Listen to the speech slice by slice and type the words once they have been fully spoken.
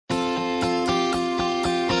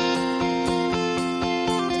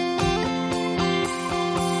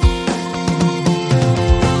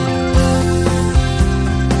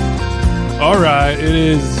It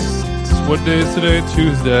is. What day is today?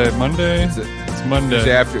 Tuesday. Monday. It's Monday.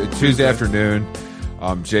 Tuesday afternoon.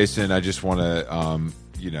 Jason, I just want to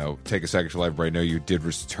take a second to let everybody know you did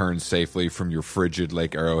return safely from your frigid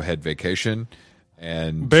Lake Arrowhead vacation,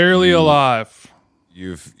 and barely alive.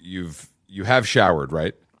 You have showered,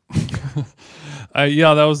 right?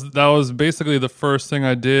 Yeah, that was basically the first thing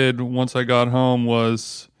I did once I got home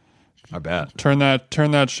was I bet turn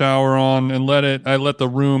that shower on and I let the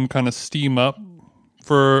room kind of steam up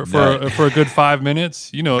for a good 5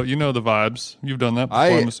 minutes. You know the vibes. You've done that before,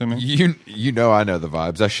 I'm assuming. I know the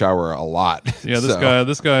vibes. I shower a lot. Yeah,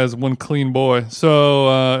 this guy is one clean boy. So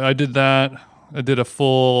I did that. I did a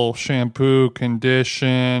full shampoo,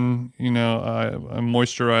 condition, I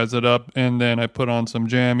moisturized it up, and then I put on some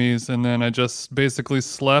jammies, and then I just basically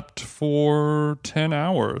slept for 10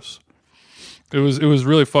 hours. It was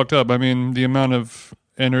really fucked up. I mean, the amount of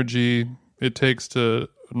energy it takes to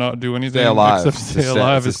not do anything except stay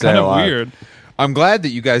alive is kind of weird. I'm glad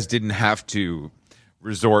that you guys didn't have to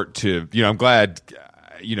resort to, I'm glad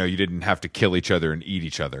you didn't have to kill each other and eat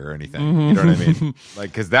each other or anything. Mm-hmm. You know what I mean?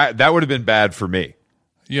 Because that would have been bad for me.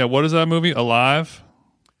 Yeah, what is that movie? Alive?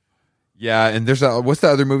 Yeah, and there's what's the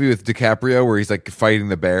other movie with DiCaprio where he's like fighting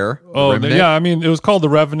the bear? Yeah, I mean, it was called The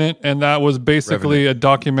Revenant, and that was basically a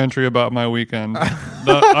documentary about my weekend.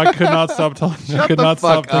 I could not stop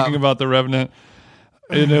thinking about The Revenant.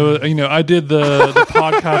 And it was, I did the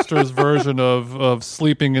podcaster's version of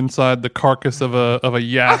sleeping inside the carcass of a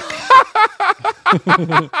yak.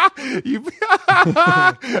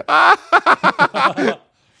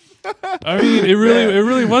 I mean, it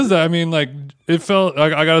really was that. I mean, like, it felt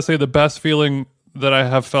like, I gotta say, the best feeling that I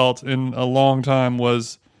have felt in a long time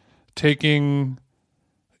was taking,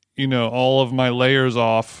 all of my layers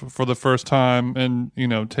off for the first time, and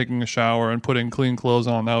taking a shower and putting clean clothes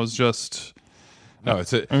on. That was just. I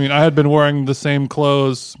mean, I had been wearing the same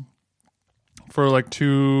clothes for like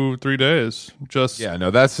 2-3 days.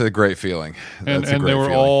 That's a great feeling. And there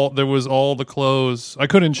was all the clothes. I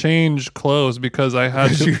couldn't change clothes because I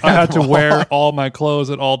had to wear all my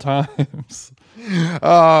clothes at all times.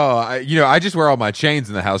 Oh, I just wear all my chains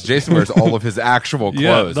in the house. Jason wears all of his actual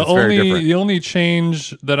clothes. Yeah, the only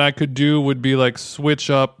change that I could do would be like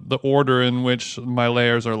switch up the order in which my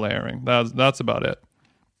layers are layering. That's about it.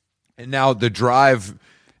 And now the drive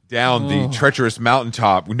down the treacherous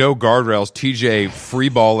mountaintop, no guardrails, TJ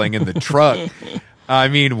freeballing in the truck. I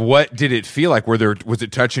mean, what did it feel like? Was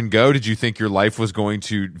it touch and go? Did you think your life was going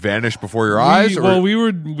to vanish before your eyes? We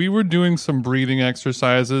were doing some breathing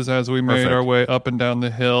exercises as we made our way up and down the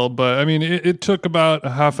hill. But I mean, it took about a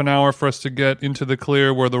half an hour for us to get into the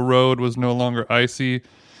clear where the road was no longer icy.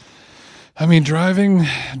 I mean, driving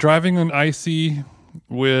on icy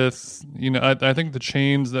with, I think the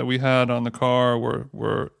chains that we had on the car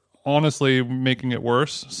were honestly making it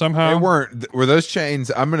worse somehow. Were those chains,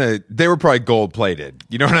 they were probably gold plated.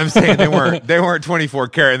 You know what I'm saying? They weren't 24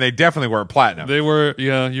 karat, and they definitely weren't platinum. They were,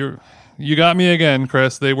 yeah, you got me again,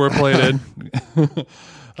 Chris. They were plated.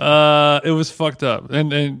 It was fucked up.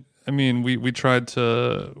 And I mean, we tried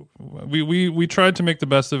to make the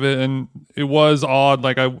best of it, and it was odd.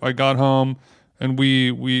 Like I got home and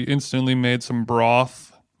we instantly made some broth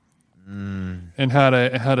and had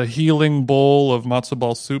a healing bowl of matzo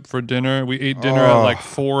ball soup for dinner. We ate dinner at like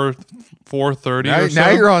 4:30 or so. Now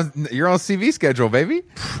you're on CV schedule, baby.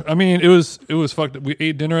 I mean, it was fucked up. We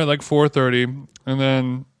ate dinner at like 4:30 and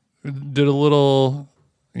then did a little,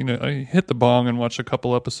 I hit the bong and watched a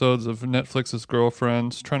couple episodes of Netflix's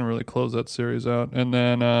Girlfriends, trying to really close that series out. And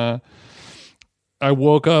then I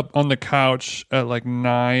woke up on the couch at like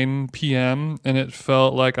 9 p.m. and it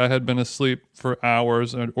felt like I had been asleep for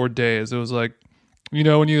hours or days. It was like,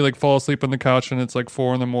 when you like fall asleep on the couch and it's like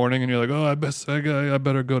 4 a.m. and you're like, oh, I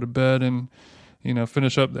better go to bed and,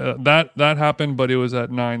 finish up. That happened, but it was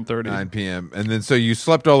at 9:30. 9 p.m. And then so you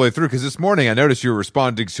slept all the way through, because this morning I noticed you were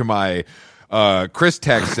responding to my Chris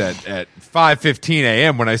text at 5:15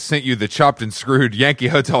 a.m. when I sent you the chopped and screwed Yankee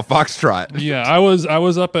Hotel Foxtrot. Yeah, I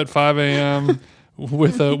was up at 5 a.m.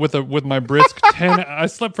 with my brisk 10. I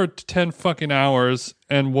slept for 10 fucking hours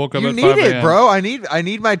and woke up at 5 a.m. You need it, bro. I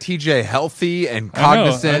need my TJ healthy and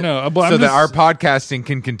cognizant, I know. So that our podcasting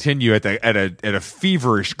can continue at a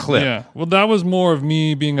feverish clip. Yeah. Well, that was more of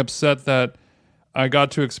me being upset that I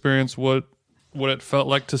got to experience what it felt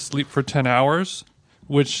like to sleep for 10 hours,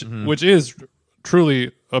 which is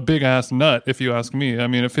truly a big ass nut, if you ask me. I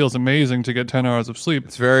mean, it feels amazing to get 10 hours of sleep.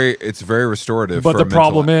 It's very restorative. But the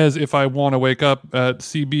problem is, if I want to wake up at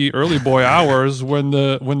CB early boy hours when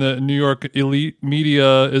the New York elite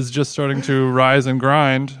media is just starting to rise and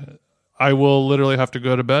grind, I will literally have to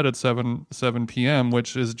go to bed at 7 p.m.,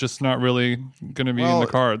 which is just not really going to be in the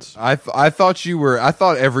cards. I thought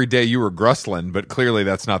every day you were Grusslin, but clearly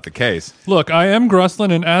that's not the case. Look, I am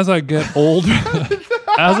Grusslin, and as I get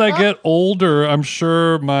older, I'm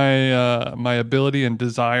sure my ability and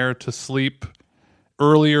desire to sleep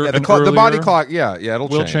earlier Yeah, and the body earlier clock, it'll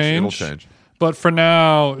will change. change. It'll change. But for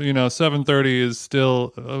now, 7:30 is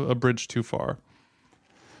still a bridge too far.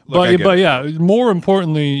 Look, But yeah, more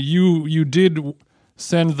importantly, you did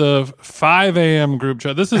send the 5 a.m. group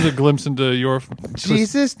chat. This is a glimpse into your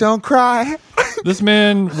Jesus, don't cry. This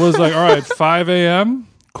man was like, all right, 5 a.m.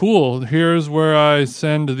 Cool. Here's where I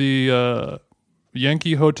send the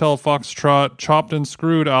Yankee Hotel Foxtrot Chopped and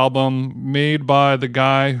Screwed album made by the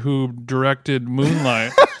guy who directed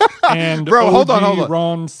Moonlight. And Bro, hold on.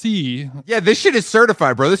 Ron C. Yeah, this shit is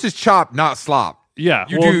certified, bro. This is chop, not slop. Yeah,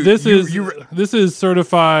 this is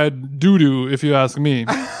certified doo-doo, if you ask me.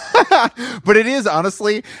 But it is,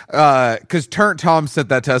 honestly, because Tom sent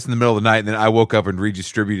that to us in the middle of the night, and then I woke up and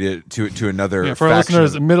redistributed it to another Yeah, for our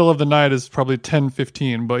listeners, middle of the night is probably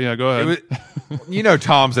 10:15, but yeah, go ahead.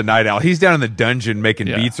 Tom's a night owl. He's down in the dungeon making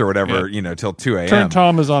beats or whatever, till 2 a.m.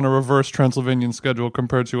 Tom is on a reverse Transylvanian schedule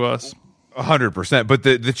compared to us. 100%. But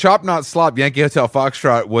the Chop Not Slop Yankee Hotel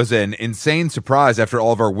Foxtrot was an insane surprise after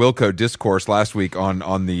all of our Wilco discourse last week on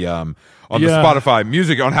the Spotify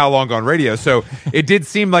music on How Long Gone Radio. So it did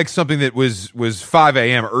seem like something that was 5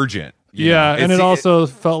 a.m. urgent. And it also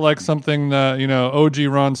felt like something that OG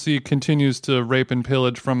Ron C continues to rape and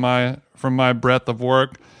pillage from my breadth of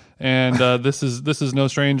work, and this is no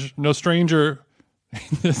stranger.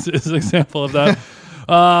 This is an example of that.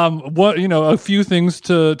 A few things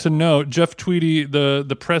to note. Jeff Tweedy,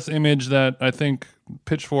 the press image that I think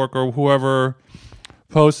Pitchfork or whoever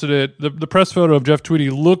posted it, the press photo of Jeff Tweedy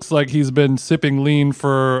looks like he's been sipping lean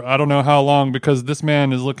for I don't know how long, because this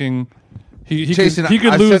man is looking. Jason, he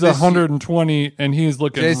could lose 120, and he's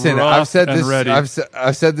looking rough and ready. I've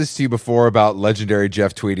said this to you before about legendary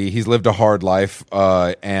Jeff Tweedy. He's lived a hard life,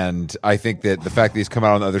 and I think that the fact that he's come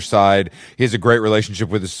out on the other side, he has a great relationship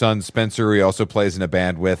with his son Spencer, who he also plays in a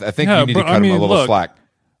band with. I think you need to cut him a little slack.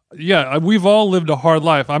 Yeah, we've all lived a hard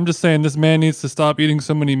life. I'm just saying this man needs to stop eating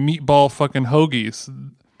so many meatball fucking hoagies.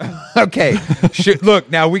 Okay,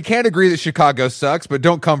 look, now we can't agree that Chicago sucks, but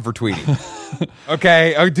don't come for Tweedy.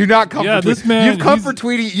 Okay, do not come for Tweedy. This man, you've come for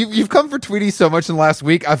Tweedy. You've come for Tweedy so much in the last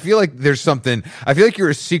week. I feel like there's something. I feel like you're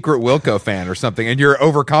a secret Wilco fan or something, and you're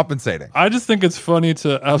overcompensating. I just think it's funny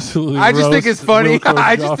to absolutely. I just think it's funny.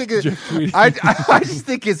 I just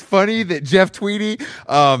think it's funny that Jeff Tweedy.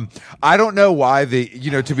 I don't know why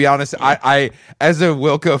to be honest, I as a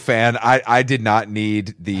Wilco fan, I did not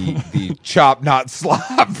need the chop not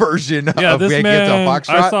slop version of this Yankee man, Hotel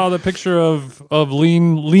Foxtrot. I saw the picture of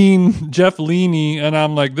lean Jeff Leany, and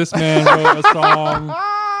I'm like, this man wrote a song.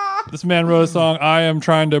 This man wrote a song. I am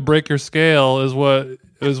trying to break your scale is what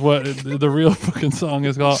the real fucking song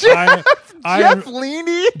is called. Jeff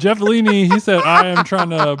Leany. Jeff Leany. He said, I am trying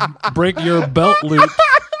to break your belt loop.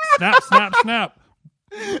 Snap, snap, snap.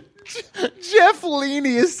 Jeff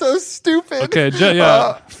Leany is so stupid. Okay,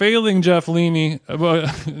 failing Jeff Leany.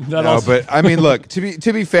 But I mean, look, to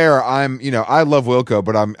be fair, I love Wilco,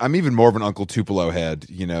 but I'm even more of an Uncle Tupelo head.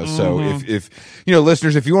 So if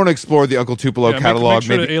listeners, if you want to explore the Uncle Tupelo catalog,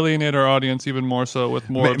 make sure to alienate our audience even more so with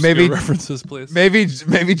more maybe references, please. Maybe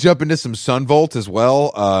jump into some Sunvolt as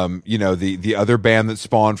well. The other band that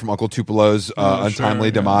spawned from Uncle Tupelo's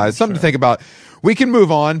untimely demise. Something to think about. We can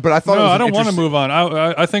move on, but I thought I don't want to move on.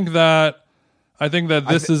 I think that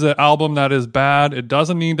this is an album that is bad. It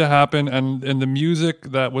doesn't need to happen, and the music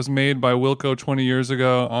that was made by Wilco 20 years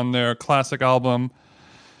ago on their classic album,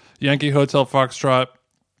 Yankee Hotel Foxtrot,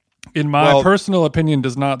 in my personal opinion,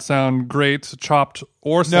 does not sound great, chopped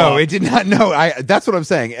or slopped. No, it did not. No, that's what I'm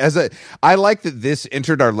saying. I like that this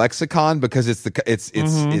entered our lexicon because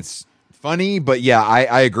it's funny, but yeah,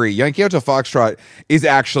 I agree. Yankee Hotel Foxtrot is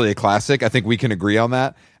actually a classic. I think we can agree on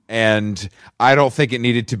that. And I don't think it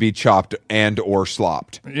needed to be chopped and or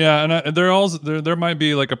slopped. Yeah, and there might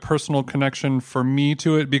be like a personal connection for me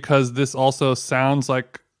to it, because this also sounds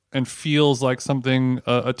like and feels like something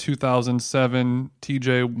a 2007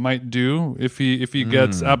 TJ might do if he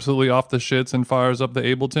gets absolutely off the shits and fires up the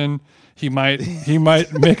Ableton. He might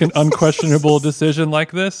make an unquestionable decision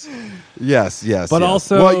like this. Yes. But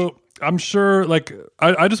also, I'm sure, like,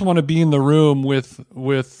 I just want to be in the room with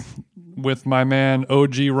my man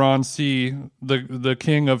OG Ron C, the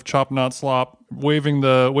king of Chop Not Slop, waving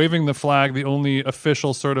the flag, the only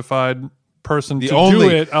official certified person do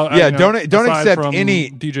it. Don't accept any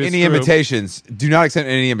DJ invitations. Do not accept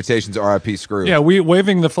any invitations. RIP Screw. Yeah,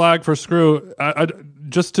 waving the flag for Screw.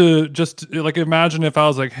 just like imagine if I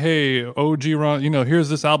was like, hey, OG Ron, here's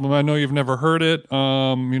this album. I know you've never heard it.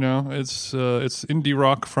 It's indie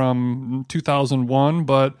rock from 2001,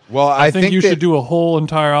 but Well, I think you should do a whole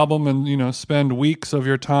entire album and spend weeks of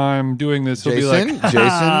your time doing this. He'll be like,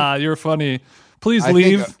 Jason, you're funny. Please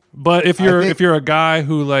leave. But if you're a guy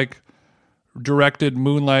who like directed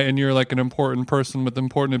Moonlight and you're like an important person with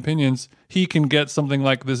important opinions, he can get something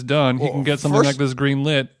like this done. He can get something like this green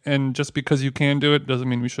lit, and just because you can do it doesn't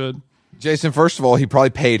mean we should. Jason, first of all, he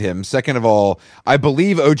probably paid him. Second of all, I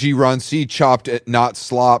believe OG Ron C chopped it, not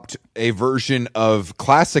slopped, a version of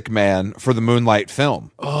Classic Man for the Moonlight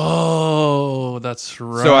film. Oh, that's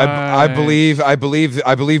right. So I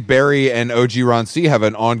believe Barry and OG Ron C have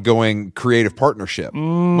an ongoing creative partnership.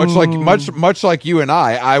 Much like you and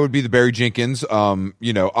I would be the Barry Jenkins,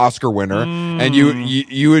 Oscar winner, and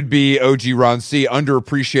you would be OG Ron C,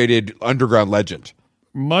 underappreciated underground legend.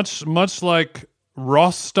 Much like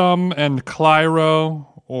Rostam and Clyro,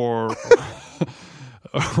 or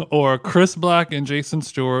Chris Black and Jason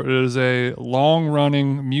Stewart. It is a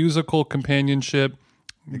long-running musical companionship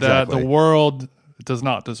that the world does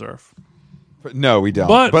not deserve. No, we don't.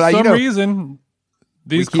 But for some reason,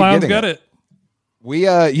 these clowns get it. We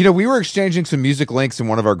were exchanging some music links in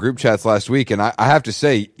one of our group chats last week, and I have to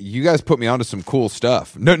say, you guys put me onto some cool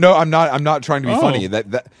stuff. No, I'm not trying to be funny.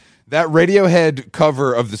 That Radiohead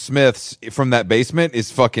cover of the Smiths from that basement is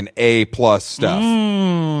fucking A+ stuff.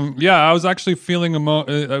 Yeah, I was actually feeling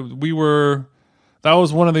that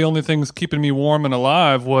was one of the only things keeping me warm and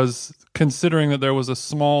alive, was considering that there was a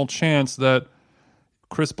small chance that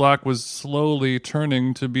Chris Black was slowly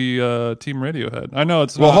turning to be Team Radiohead. I know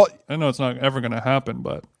it's not ever going to happen,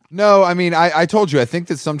 but no, I mean, I told you, I think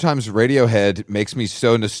that sometimes Radiohead makes me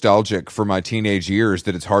so nostalgic for my teenage years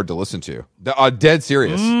that it's hard to listen to. Dead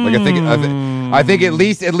serious. Like I think at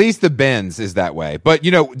least the Benz is that way. But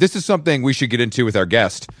this is something we should get into with our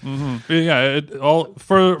guest. Mm-hmm. Yeah,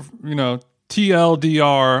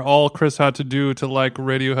 TLDR, all Chris had to do to like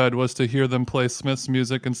Radiohead was to hear them play Smith's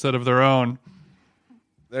music instead of their own.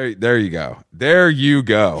 There you go. There you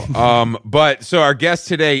go. But so our guest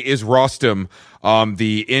today is Rostam,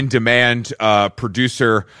 the in-demand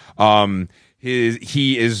producer.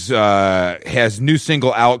 He has new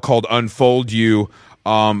single out called Unfold You.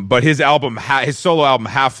 But his solo album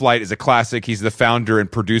Half Light is a classic. He's the founder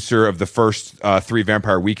and producer of the first 3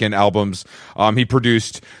 Vampire Weekend albums. He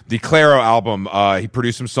produced the Clairo album. He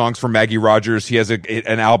produced some songs for Maggie Rogers. He has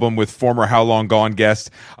an album with former How Long Gone guest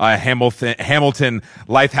Hamilton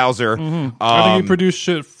Leithauser. Mm-hmm. I think he produced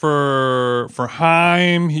shit for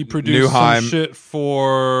Haim. He produced some shit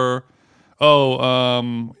for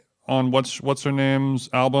on what's her name's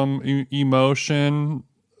album Emotion.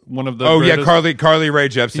 One of the Carly Rae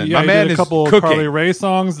Jepsen. Yeah, my man did a couple of Carly Rae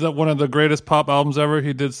songs. That one of the greatest pop albums ever.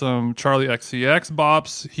 He did some Charlie XCX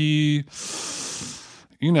bops. He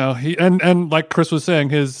and like Chris was saying,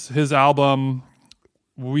 his album,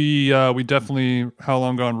 we definitely How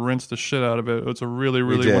Long Gone rinsed the shit out of it. It's a really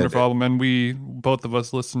wonderful album, and we both of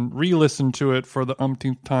us re-listened to it for the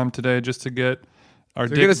umpteenth time today just to get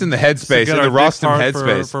get us in the headspace, in the Rostam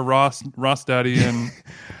headspace for Ross Daddy, and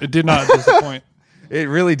it did not disappoint. It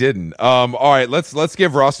really didn't. All right, let's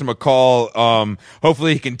give Rostam a call.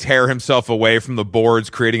 Hopefully he can tear himself away from the boards,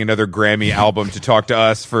 creating another Grammy album to talk to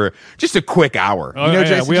us for just a quick hour.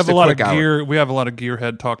 Jason, we have a lot of gear. We have a lot of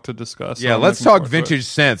gearhead talk to discuss. Yeah, let's talk vintage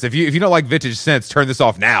synths. If you don't like vintage synths, turn this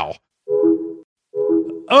off now.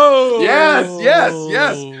 Oh yes.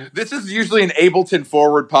 This is usually an Ableton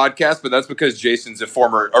forward podcast, but that's because Jason's a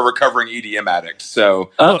recovering EDM addict.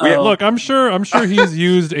 So look, I'm sure he's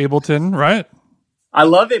used Ableton, right? I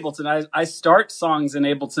love Ableton. I start songs in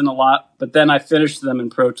Ableton a lot, but then I finish them in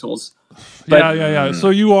Pro Tools. But, yeah. So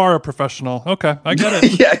you are a professional. Okay, I get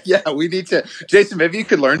it. yeah. We need to, Jason. Maybe you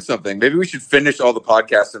could learn something. Maybe we should finish all the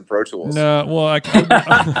podcasts in Pro Tools. No, well,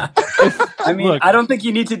 I mean, look, I don't think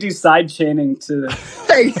you need to do side chaining to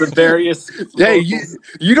the various. Hey,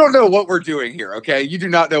 you don't know what we're doing here. Okay, you do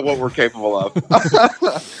not know what we're capable of.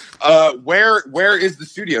 Where is the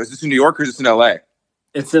studio? Is this in New York or is this in LA?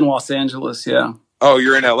 It's in Los Angeles. Yeah. Oh,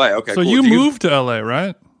 you're in LA. Okay. So cool. you moved to LA,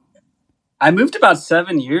 right? I moved about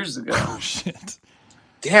 7 years ago. Oh, shit.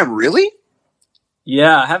 Damn, really?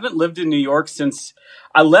 Yeah, I haven't lived in New York since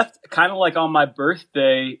I left kind of like on my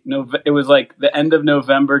birthday. It was like the end of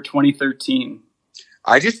November 2013.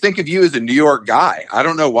 I just think of you as a New York guy. I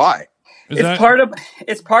don't know why.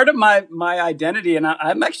 It's part of my identity, and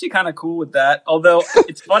I'm actually kind of cool with that. Although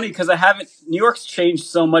it's funny because New York's changed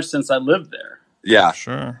so much since I lived there. Yeah.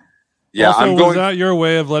 Sure. Yeah, also, was that your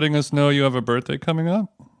way of letting us know you have a birthday coming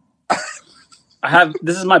up?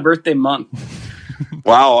 This is my birthday month.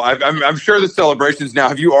 Wow, I'm sure the celebrations now.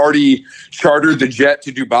 Have you already chartered the jet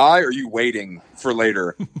to Dubai, or are you waiting for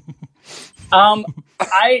later?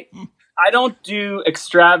 I don't do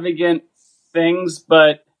extravagant things,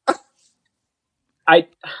 but I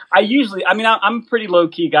usually, I mean, I'm a pretty low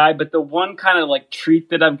key guy, but the one kind of like treat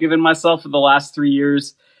that I've given myself for the last 3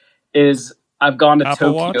 years is I've gone to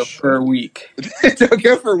Apple Tokyo Watch? for a week.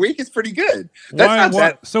 Tokyo for a week is pretty good. That's not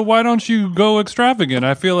that. So why don't you go extravagant?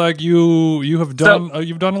 I feel like you have done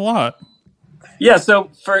you've done a lot. Yeah,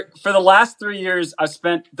 so for the last 3 years, I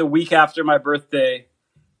spent the week after my birthday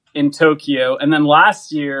in Tokyo, and then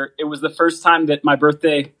last year it was the first time that my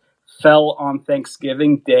birthday fell on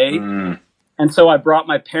Thanksgiving Day, and so I brought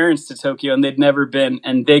my parents to Tokyo, and they'd never been,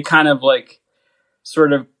 and they kind of like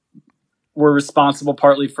sort of were responsible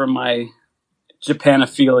partly for my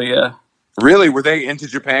Japanophilia. Really, were they into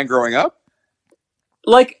Japan growing up?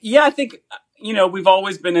 Like, yeah, I think, you know, we've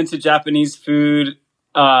always been into Japanese food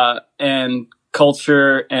and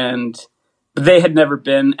culture, but they had never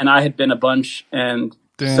been, and I had been a bunch, and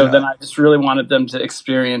so then I just really wanted them to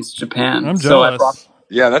experience Japan. I'm so jealous.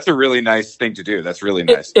 Yeah, that's a really nice thing to do. That's really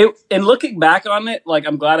nice. And looking back on it, like,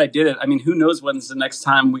 I'm glad I did it. I mean, who knows when's the next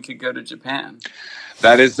time we could go to Japan?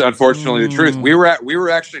 That is unfortunately the truth. We were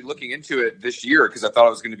actually looking into it this year because I thought it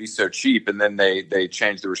was going to be so cheap, and then they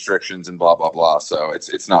changed the restrictions and blah blah blah. So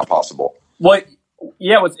it's not possible. What's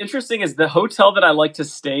interesting is the hotel that I like to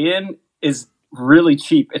stay in is really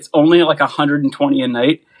cheap. It's only like $120 a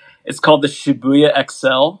night. It's called the Shibuya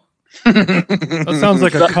XL. That sounds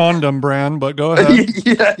like a condom brand, but go ahead.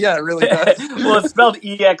 yeah, it really does. Well, it's spelled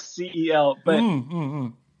EXCEL, but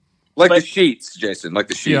Like the sheets, Jason. Like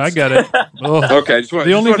the sheets. Yeah, I get it. Ugh. Okay,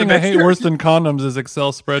 The only thing I hate worse than condoms is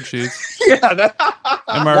Excel spreadsheets. Yeah.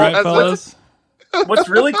 Am I right, fellas? What's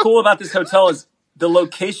really cool about this hotel is the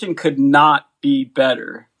location could not be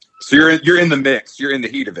better. So you're in the mix. You're in the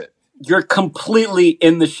heat of it. You're completely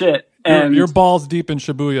in the shit. And you're balls deep in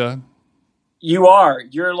Shibuya. You are.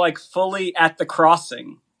 You're like fully at the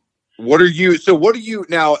crossing. What are you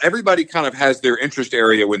now? Everybody kind of has their interest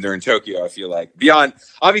area when they're in Tokyo. I feel like beyond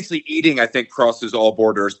obviously eating, I think crosses all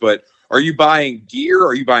borders. But are you buying gear?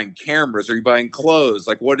 Are you buying cameras? Are you buying clothes?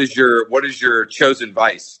 Like, what is your chosen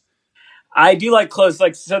vice? I do like clothes.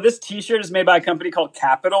 Like, so this T-shirt is made by a company called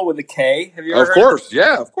Capital with a K. Have you ever heard of it?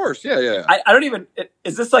 Yeah, of course. Yeah. I don't even.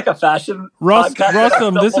 Is this like a fashion?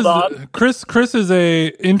 Rustam, this is Chris is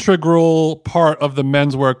a integral part of the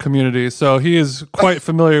menswear community, so he is quite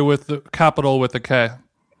familiar with the Capital with a K.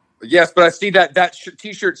 Yes, but I see that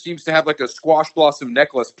T-shirt seems to have like a squash blossom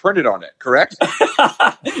necklace printed on it, correct?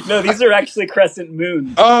 No, these are actually crescent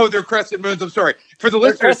moons. Oh, they're crescent moons. I'm sorry. For the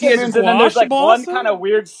listeners, and then there's like one kind of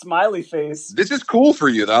weird smiley face. This is cool for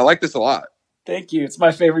you, though. I like this a lot. Thank you. It's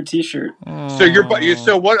my favorite T-shirt.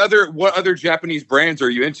 So what other Japanese brands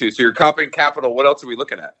are you into? So you're copying Capital. What else are we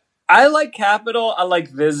looking at? I like Capital. I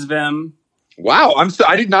like Visvim. Wow,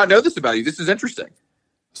 I did not know this about you. This is interesting.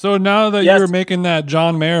 So now that you're making that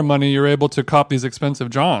John Mayer money, you're able to cop these expensive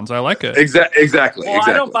Johns. I like it. Exactly. Well,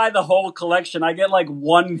 I don't buy the whole collection. I get like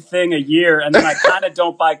one thing a year, and then I kind of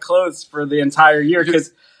don't buy clothes for the entire year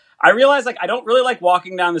because I realize like I don't really like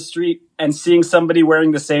walking down the street and seeing somebody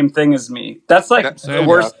wearing the same thing as me. That's like the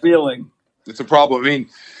worst feeling. It's a problem. I mean,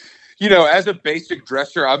 you know, as a basic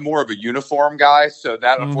dresser, I'm more of a uniform guy, so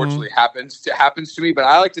that unfortunately happens to me. But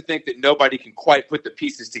I like to think that nobody can quite put the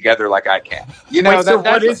pieces together like I can. You know, so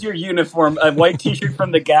what is your uniform? A white T-shirt from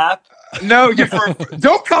the Gap? No,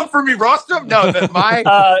 don't come for me, Rostam. No,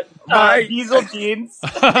 my diesel jeans.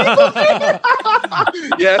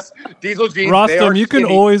 Yes, diesel jeans. Rostam, you can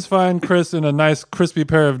always find Chris in a nice crispy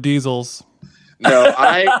pair of diesels. No,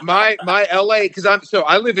 my LA because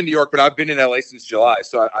I live in New York, but I've been in LA since July,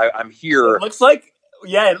 so I'm here. It looks like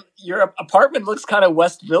your apartment looks kind of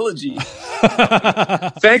West Villagey.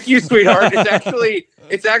 Thank you, sweetheart.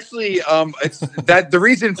 It's actually the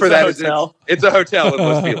reason for that is it's a hotel in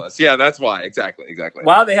Los Feliz. Yeah, that's why. Exactly.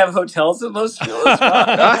 Wow, they have hotels in Los Feliz.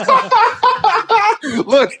 Wow.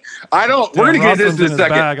 Look, we're gonna get this in a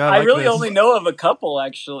second. I really only know of a couple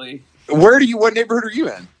actually. What neighborhood are you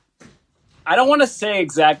in? I don't want to say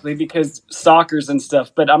exactly because stalkers and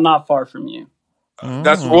stuff, but I'm not far from you.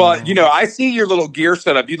 That's I see your little gear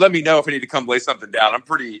setup. You let me know if I need to come lay something down.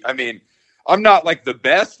 I'm not like the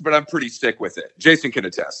best, but I'm pretty sick with it. Jason can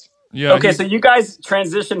attest. Yeah. Okay, so you guys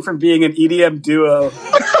transitioned from being an EDM duo to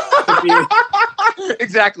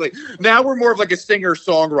Exactly. Now we're more of like a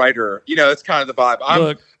singer-songwriter. You know, that's kind of the vibe.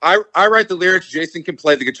 Look, I write the lyrics. Jason can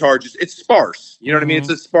play the guitar. Just it's sparse. You know what I mean? It's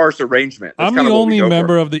a sparse arrangement. That's I'm kind the of what we only go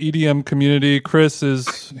member for. of the EDM community. Chris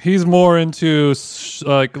he's more into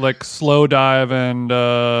like slow dive and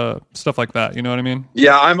stuff like that. You know what I mean?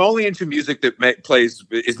 Yeah, I'm only into music that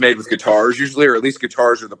is made with guitars usually, or at least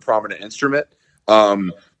guitars are the prominent instrument. But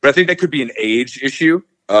I think that could be an age issue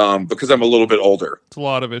because I'm a little bit older. It's a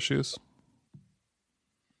lot of issues.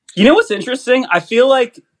 You know what's interesting? I feel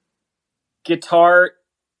like guitar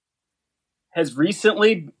has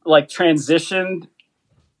recently like transitioned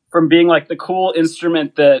from being like the cool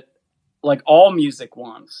instrument that like all music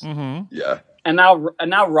wants. Mm-hmm. Yeah. And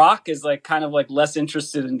now rock is like kind of like less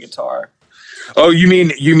interested in guitar. Oh, you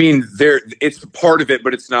mean there? It's part of it,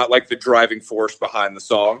 but it's not like the driving force behind the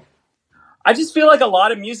song. I just feel like a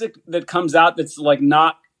lot of music that comes out that's like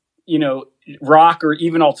not, you know, rock or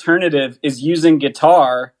even alternative is using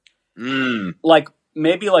guitar, like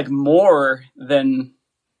maybe like more than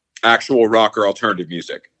Actual rock or alternative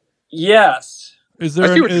music. yes. Is I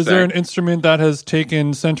there see what you're is there saying. an instrument that has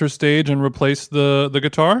taken center stage and replaced the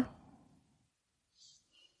guitar?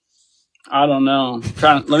 I don't know.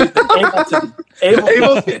 Let me think.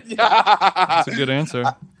 Ableton. That's a good answer.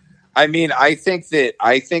 I mean, I think that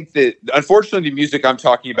unfortunately the music I'm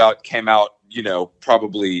talking about came out, you know,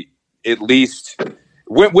 probably at least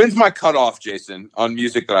when's my cutoff, Jason, on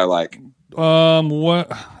music that I like?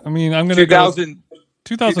 What? I mean, I'm gonna go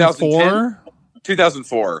 2004.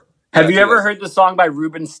 2004. Have you Yeah, ever heard the song by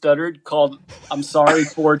Ruben Studdard called "I'm Sorry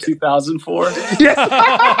for 2004"?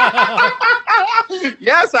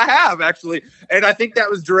 Yes, I have actually, and I think that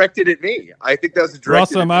was directed at me. I think that was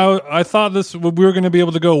directed. Awesome. At me. I thought we were going to be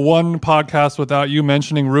able to go one podcast without you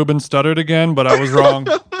mentioning Ruben Studdard again, but I was wrong.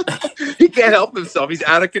 He can't help himself. He's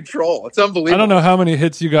out of control. It's unbelievable. I don't know how many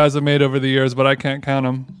hits you guys have made over the years, but I can't count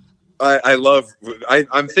them.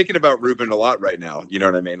 I'm thinking about Ruben a lot right now. You know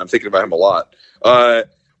what I mean? I'm thinking about him a lot.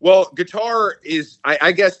 Well, guitar is,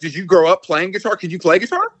 I guess, did you grow up playing guitar? Could you play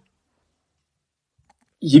guitar?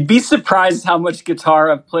 You'd be surprised how much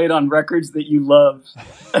guitar I've played on records that you love.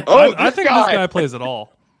 Oh, I think this guy plays it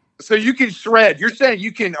all. So you can shred. You're saying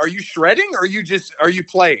you can, are you shredding or are you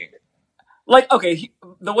playing? Like, okay,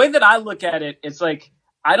 the way that I look at it, it's like,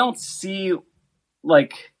 I don't see,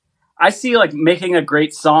 like, I see like making a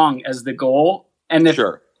great song as the goal. And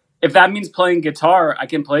if that means playing guitar, I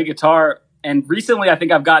can play guitar. And recently I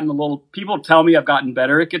think I've gotten people tell me I've gotten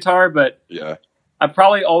better at guitar, but yeah, I've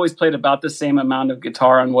probably always played about the same amount of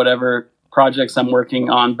guitar on whatever projects I'm working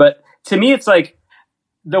on. But to me, it's like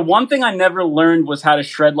the one thing I never learned was how to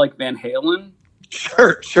shred like Van Halen.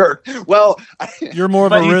 Sure. Well, You're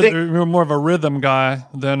more of you're more of a rhythm guy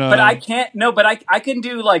than. But I can't. No, but I can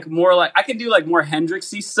do like more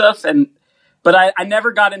Hendrixy stuff, but I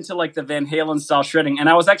never got into like the Van Halen style shredding. And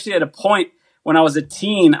I was actually at a point when I was a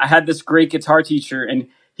teen. I had this great guitar teacher, and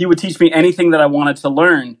he would teach me anything that I wanted to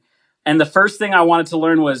learn. And the first thing I wanted to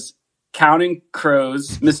learn was Counting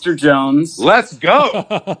Crows, Mr. Jones. Let's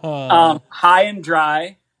go. High and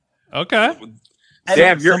Dry. Okay.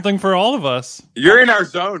 Damn, you're Something for all of us. You're in our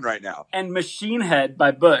zone right now. And Machine Head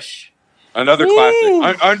by Bush. Another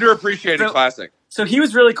classic, underappreciated classic. So he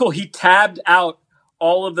was really cool. He tabbed out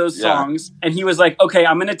all of those songs, and he was like, "Okay,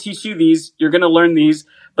 I'm going to teach you these. You're going to learn these,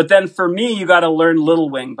 but then for me, you got to learn Little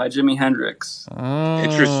Wing by Jimi Hendrix."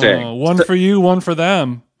 Interesting. One for you, one for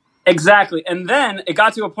them. Exactly. And then it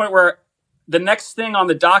got to a point where the next thing on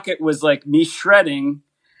the docket was like me shredding.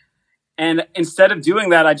 And instead of doing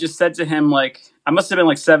that, I just said to him, like, I must have been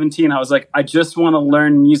like 17. I was like, I just want to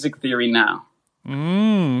learn music theory now.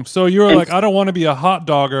 So you were like, I don't want to be a hot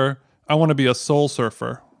dogger. I want to be a soul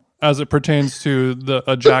surfer as it pertains to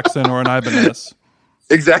a Jackson or an Ibanez.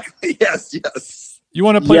 Exactly. Yes. You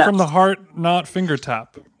want to play from the heart, not finger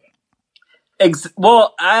tap.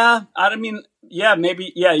 Well, I mean, yeah,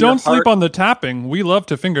 maybe. Yeah. Don't sleep on the tapping. We love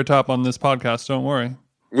to finger tap on this podcast. Don't worry.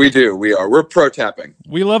 We do. We are. We're pro tapping.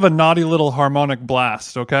 We love a naughty little harmonic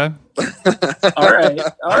blast. Okay. All right.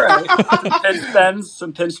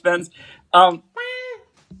 Some pinch bends. But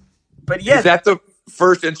yeah. Is that the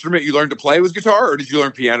first instrument you learned to play was guitar, or did you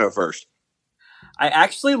learn piano first? I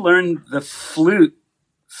actually learned the flute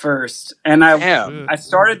first, and I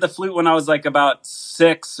started the flute when I was like about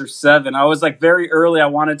 6 or 7. I was like very early. I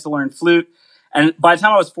wanted to learn flute, and by the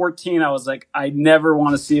time I was 14, I was like, I never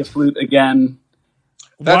want to see a flute again.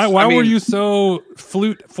 Why were you so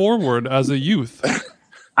flute forward as a youth?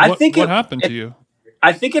 What happened to you?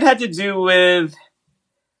 I think it had to do with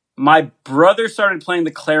my brother started playing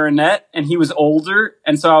the clarinet, and he was older,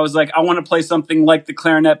 and so I was like, I want to play something like the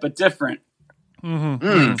clarinet but different.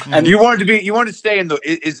 And you wanted to stay in the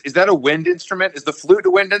is that a wind instrument? Is the flute a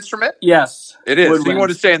wind instrument? yes, It is. So you woodwind.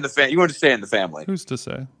 want to stay in the you want to stay in the family. Who's to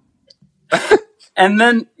say? And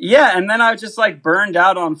then I was just like burned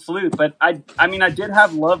out on flute, but I did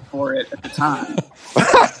have love for it at the time.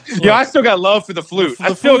 Yeah, I still got love for the flute.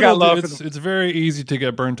 I still got love for the It's very easy to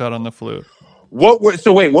get burnt out on the flute. what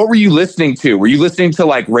were you listening to? Were you listening to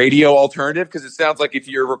like radio alternative? Because it sounds like if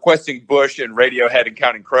you're requesting Bush and Radiohead and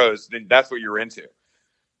Counting Crows, then that's what you're into.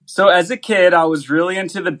 So as a kid, I was really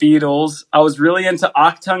into the Beatles. I was really into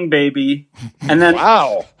Octung Baby, and then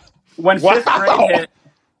Wow. when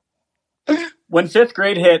fifth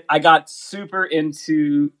grade hit, I got super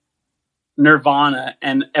into Nirvana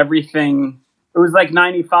and everything. It was like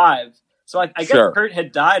 95. So I guess Sure. Kurt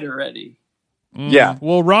had died already. Yeah.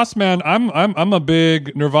 Well, Ross, man, I'm a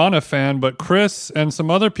big Nirvana fan, but Chris and some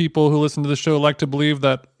other people who listen to the show like to believe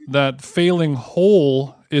that Failing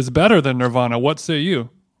Hole is better than Nirvana. What say you?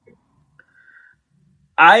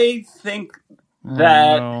 I think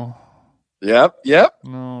that No, Yep.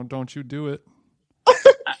 no, don't you do it.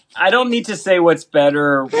 I don't need to say what's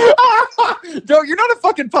better. No, you're not a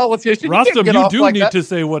fucking politician. Rostam, can't get you off do like need that. to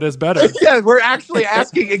say what is better. Yeah, we're actually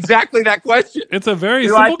asking exactly that question. It's a very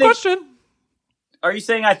Do I simple think- question. Are you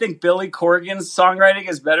saying I think Billy Corgan's songwriting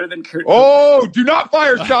is better than Kurt? Oh, do not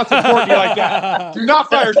fire shots at Courtney like that. Do not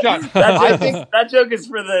fire shots. I think That joke is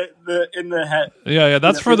for the in the head. Yeah,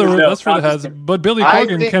 that's for the No, that's for the I'm just heads. kidding. But Billy I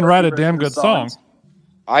Corgan think- can write a damn good song.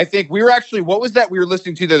 we were actually. What was that we were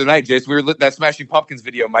listening to the other night, Jason? We were that Smashing Pumpkins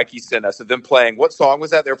video Mikey sent us of them playing. What song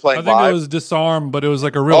was that? They were I playing think live. it was Disarm, but it was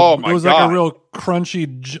like a real. Oh my it was like God. a real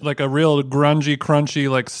crunchy, like a real grungy, crunchy,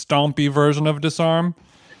 like stompy version of Disarm.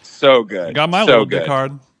 So good. Got my so little good. dick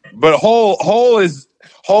hard. But Hole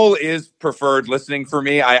is preferred listening for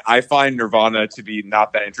me. I find Nirvana to be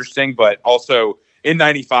not that interesting, but also in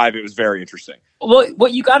 '95 it was very interesting. Well,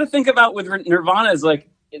 what you got to think about with Nirvana is like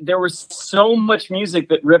there was so much music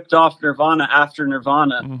that ripped off Nirvana after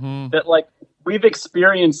Nirvana that like we've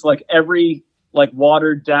experienced like every like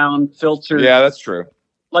watered down filtered. Yeah, that's true.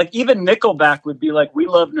 Like even Nickelback would be like, we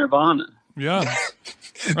love Nirvana. Yeah,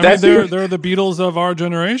 I mean, That's they're the Beatles of our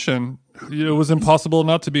generation. It was impossible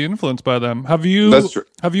not to be influenced by them. Have you? That's true.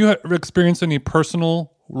 Have you experienced any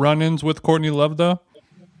personal run-ins with Courtney Love though?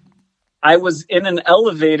 I was in an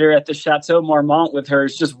elevator at the Chateau Marmont with her.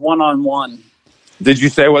 It's just one-on-one. Did you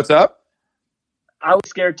say what's up? I was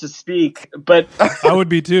scared to speak, but I would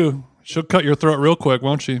be too. She'll cut your throat real quick,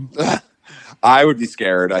 won't she? I would be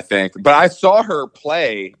scared, I think. But I saw her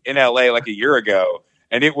play in LA like a year ago,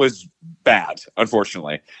 and it was bad,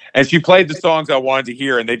 unfortunately. And she played the songs I wanted to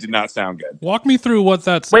hear, and they did not sound good. Walk me through what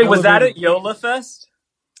that's. wait, was that at Yola Fest?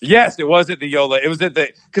 Yes, it was at the Yola. It was at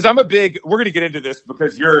the because I'm a big. We're going to get into this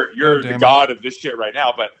because you're Oh, the damn it. god of this shit right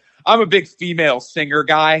now. But I'm a big female singer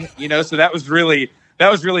guy, so that was really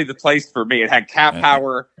the place for me. It had Cat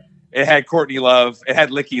Power, it had Courtney Love, it had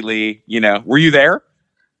Licky Lee. Were you there?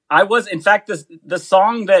 I was. In fact, the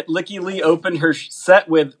song that Licky Lee opened her set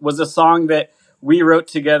with was a song that we wrote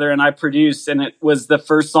together and I produced, and it was the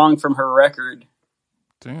first song from her record.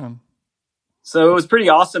 Damn. So it was pretty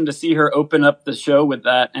awesome to see her open up the show with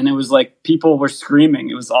that, and it was like people were screaming.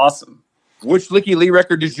 It was awesome. Which Licky Lee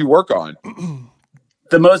record did you work on?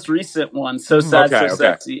 The most recent one, So Sad, Okay, So okay.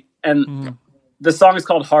 Sexy. And the song is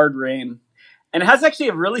called Hard Rain. And it has actually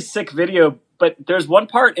a really sick video, but there's one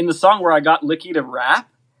part in the song where I got Licky to rap,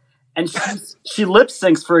 and she lip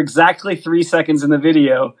syncs for exactly 3 seconds in the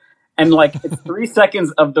video. And like it's 3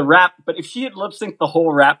 seconds of the rap, but if she had lip synced the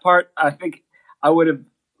whole rap part, I think I would have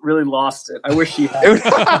really lost it. I wish she had.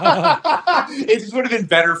 It just would have been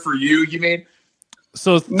better for you. You mean?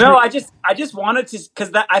 So No, I just wanted to,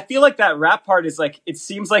 because that I feel like that rap part is like, it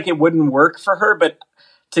seems like it wouldn't work for her, but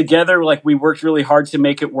together like we worked really hard to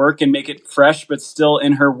make it work and make it fresh but still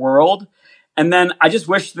in her world. And then I just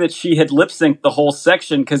wish that she had lip synced the whole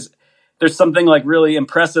section, because there's something like really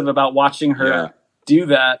impressive about watching her do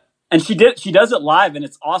that. And she does it live, and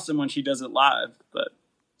it's awesome when she does it live. But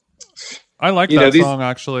I like that song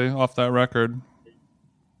actually off that record.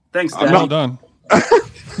 thanks, I'm Dad. Well done.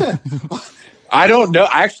 I don't know.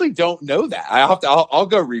 I actually don't know that. I'll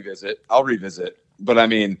go revisit. I'll revisit. But I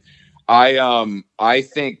mean, I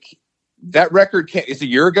think that record it's a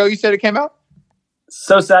year ago. You said it came out.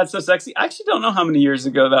 So Sad, So Sexy. I actually don't know how many years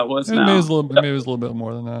ago that was Maybe it now. was a little bit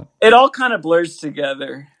more than that. It all kind of blurs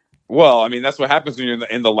together. Well, I mean, that's what happens when you're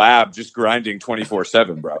in the lab just grinding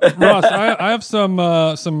 24/7, bro. Ross, I have some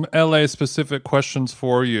LA specific questions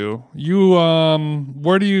for you. You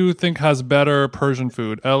where do you think has better Persian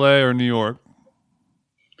food, LA or New York?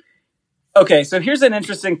 Okay, so here's an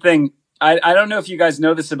interesting thing. I don't know if you guys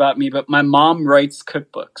know this about me, but my mom writes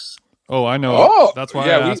cookbooks. Oh, I know. Oh, That's why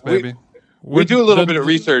yeah, I asked, baby. We do a little bit of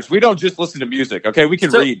research. We don't just listen to music. Okay, we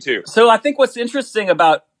can read too. So I think what's interesting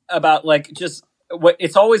about like just what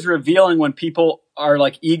it's always revealing when people are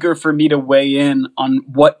like eager for me to weigh in on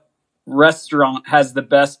what restaurant has the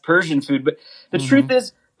best Persian food. But the truth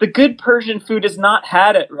is, the good Persian food is not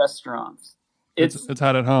had at restaurants. It's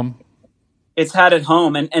had at home. It's had at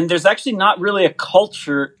home, and there's actually not really a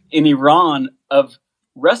culture in Iran of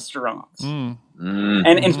restaurants. And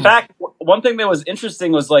in fact, one thing that was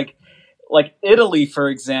interesting was like Italy, for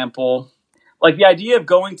example, like the idea of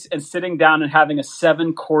going and sitting down and having a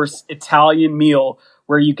 7-course Italian meal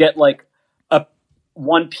where you get like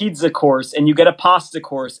one pizza course and you get a pasta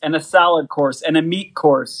course and a salad course and a meat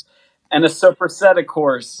course and a sopressata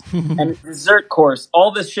course and a dessert course,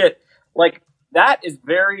 all this shit, like that is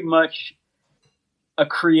very much a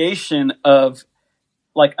creation of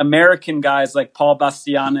like American guys like Paul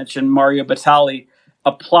Bastianich and Mario Batali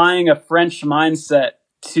applying a French mindset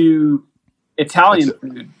to Italian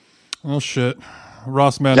food. Oh shit.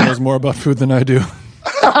 Ross man knows more about food than I do.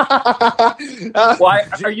 Why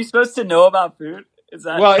are you supposed to know about food? Is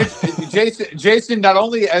that Jason? Not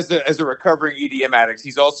only as a recovering EDM addict,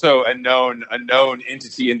 he's also a known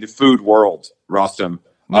entity in the food world. Rostam.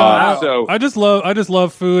 No, I just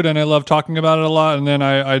love food, and I love talking about it a lot. And then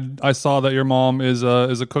I saw that your mom is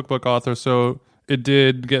a cookbook author, so it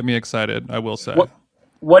did get me excited. I will say.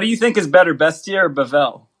 What do you think is better, Bestia or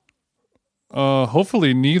Bavel?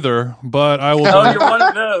 Hopefully neither, but I will. Oh, you're one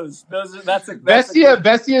of those. Bestia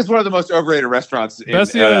is one of the most overrated restaurants.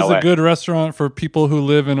 Bestia is a good restaurant for people who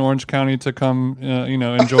live in Orange County to come,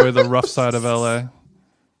 enjoy the rough side of LA.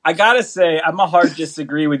 I gotta say, I'm a hard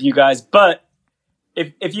disagree with you guys, but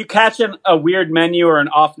if you catch a weird menu or an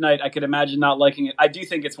off night, I could imagine not liking it. I do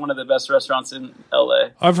think it's one of the best restaurants in LA.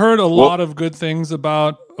 I've heard a lot of good things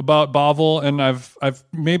about Bavel, and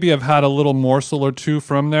I've had a little morsel or two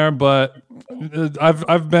from there, but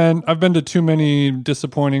I've been to too many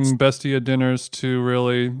disappointing Bestia dinners to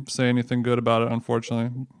really say anything good about it,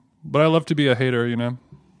 unfortunately. But I love to be a hater, you know.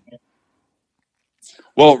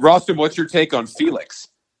 Well, Rostam, what's your take on Felix?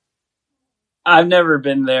 I've never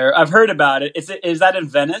been there. I've heard about it. Is that in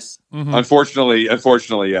Venice? Mm-hmm.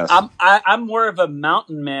 Unfortunately, yes. I'm more of a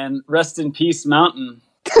mountain man. Rest in peace, Mountain.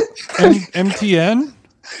 MTN?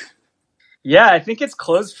 Yeah, I think it's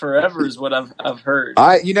closed forever is what I've heard.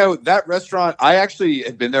 That restaurant, I actually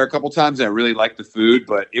have been there a couple times and I really liked the food,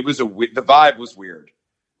 but it was the vibe was weird.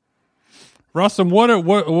 Rostam,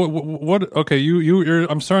 what? Okay, you're.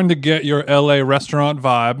 I'm starting to get your LA restaurant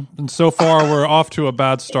vibe, and so far we're off to a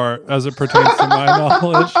bad start as it pertains to my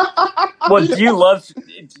knowledge. Well, do you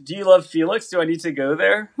love Felix? Do I need to go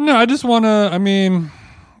there? No, I just want to. I mean,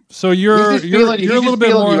 so you're a little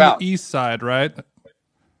bit more on the east side, right?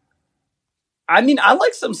 I mean, I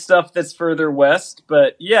like some stuff that's further west,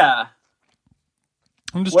 but yeah.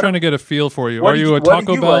 I'm just trying to get a feel for you. Are you a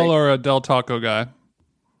Taco Bell or a Del Taco guy?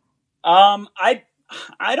 I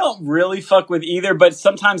don't really fuck with either, but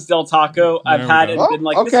sometimes Del Taco I've had and been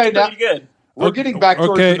like, this is pretty good. We're getting back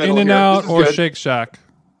towards the middle In-N-Out or good. Shake Shack?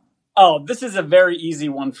 Oh, this is a very easy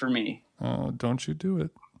one for me. Oh, don't you do it.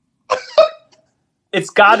 It's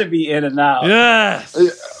got to be In-N-Out. Yes.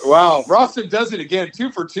 Wow. Rostam does it again.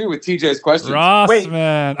 2 for 2 with TJ's questions.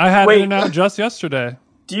 Man. I had In-N-Out just yesterday.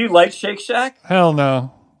 Do you like Shake Shack? Hell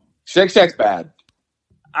no. Shake Shack's bad.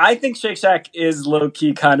 I think Shake Shack is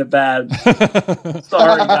low-key kind of bad.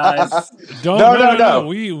 Sorry, guys. No.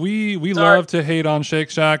 We love to hate on Shake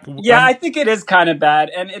Shack. Yeah, I think it is kind of bad,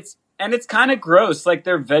 and it's kind of gross. Like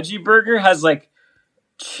their veggie burger has like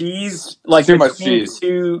cheese, like too much cheese,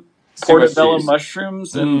 two portobello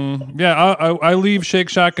mushrooms, and I leave Shake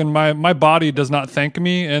Shack, and my body does not thank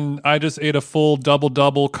me, and I just ate a full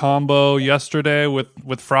double combo yesterday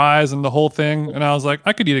with fries and the whole thing, and I was like,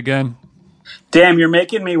 I could eat again. Damn, you're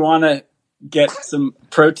making me want to get some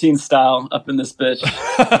protein style up in this bitch.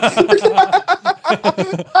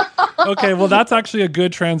 Okay, well, that's actually a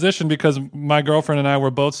good transition because my girlfriend and I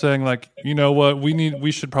were both saying, like, you know what,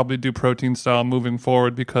 we should probably do protein style moving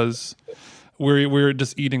forward because we're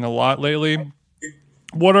just eating a lot lately.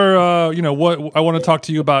 What are what I want to talk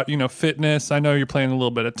to you about? Fitness. I know you're playing a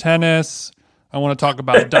little bit of tennis. I want to talk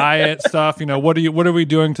about diet stuff. What are we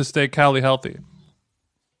doing to stay Cali healthy?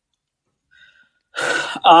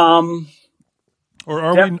 Or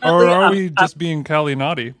are we just being Cali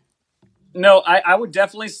naughty? No, I would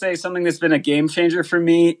definitely say something that's been a game changer for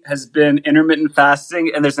me has been intermittent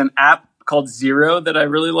fasting, and there's an app called Zero that I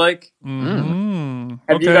really like. Mm-hmm.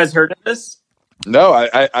 Have you guys heard of this? No,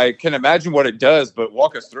 I can imagine what it does, but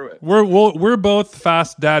walk us through it. We're both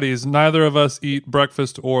fast daddies. Neither of us eat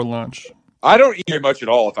breakfast or lunch. I don't eat very much at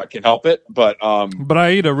all if I can help it, but But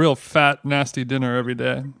I eat a real fat, nasty dinner every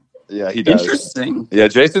day. yeah, he does. Interesting. Yeah,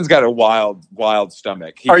 Jason's got a wild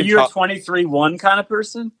stomach. Are you a 23-1 kind of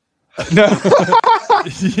person? No.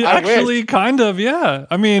 Yeah, actually, kind of, yeah.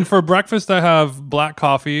 I mean, for breakfast, I have black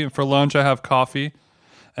coffee. And for lunch, I have coffee.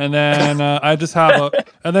 And then I just have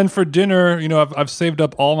and then for dinner, you know, I've saved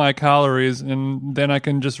up all my calories, and then I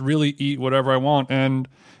can just really eat whatever I want. And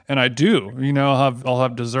I do, you know, I'll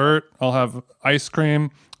have dessert, I'll have ice cream,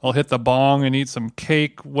 I'll hit the bong and eat some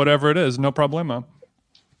cake, whatever it is, no problema.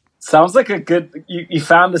 Sounds like a good. You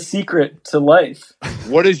found the secret to life.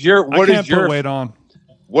 What is your I can't put weight on.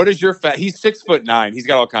 What is your fat? He's 6'9". He's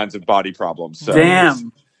got all kinds of body problems. So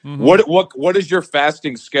Damn. What does your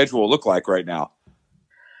fasting schedule look like right now?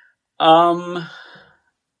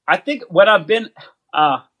 I think what I've been.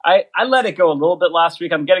 I let it go a little bit last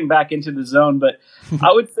week. I'm getting back into the zone, but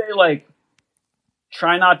I would say like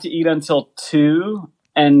try not to eat until 2,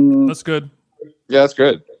 and That's good. Yeah, that's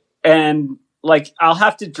good. and like I'll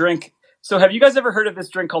have to drink. So have you guys ever heard of this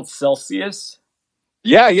drink called Celsius?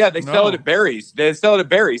 Yeah. They sell No. it at Barry's.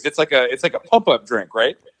 It's like a pump up drink,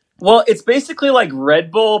 right? Well, it's basically like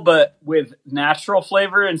Red Bull, but with natural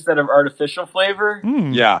flavor instead of artificial flavor.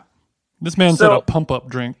 Yeah, This man said So- a pump up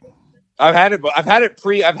drink. I've had it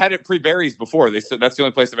pre Barry's before. They said that's the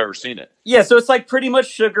only place I've ever seen it. Yeah, so it's like pretty much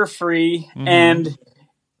sugar free, and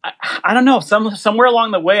I don't know. Somewhere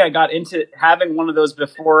along the way, I got into having one of those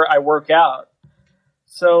before I work out.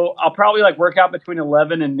 So I'll probably like work out between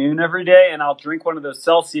 11 and noon every day, and I'll drink one of those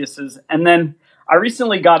Celsiuses. And then I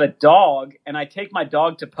recently got a dog, and I take my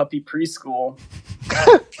dog to puppy preschool.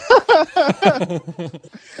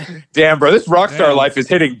 Damn, bro, this rock star Damn. life is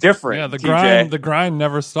hitting different. Yeah, the TJ. grind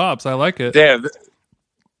never stops. I like it. Damn,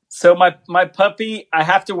 So my puppy, I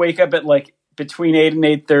have to wake up at like between 8 and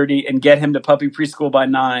 8:30 and get him to puppy preschool by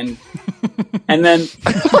 9. And then Does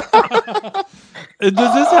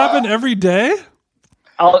this happen every day?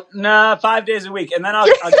 5 days a week, and then I'll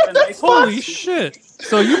get a nice Holy glass- shit!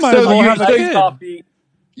 So you might So as well you- have a so you- kid. coffee.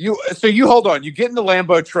 you hold on. You get in the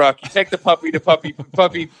Lambo truck. You take the puppy to puppy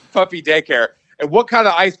daycare. And what kind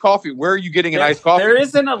of iced coffee? Where are you getting an iced coffee? There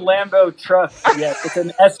isn't a Lambo truck yet. It's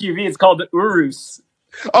an SUV. It's called the Urus.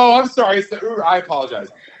 Oh, I'm sorry. It's the I apologize.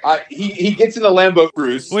 He gets in the Lambo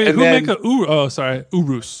Urus. Wait, and who then, make a Oh, sorry,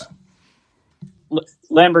 Urus.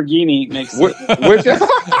 Lamborghini makes it.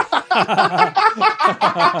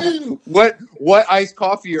 What iced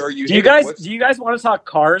coffee are you? Do you hitting? guys do you guys want to talk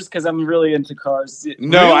cars? Because I'm really into cars.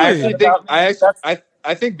 No, I Really? actually think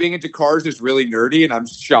I think being into cars is really nerdy, and I'm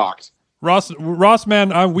shocked. Ross,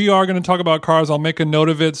 man, we are going to talk about cars. I'll make a note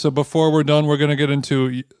of it. So before we're done, we're going to get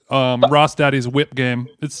into Ross Daddy's whip game.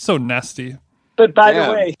 It's so nasty. But by Damn.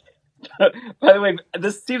 the way,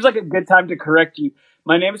 this seems like a good time to correct you.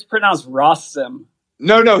 My name is pronounced Rossum.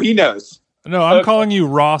 No, he knows. No, I'm Okay. calling you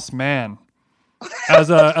Ross Man as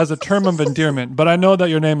a term of endearment. But I know that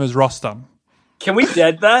your name is Rostam. Can we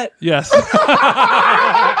dead that? Yes.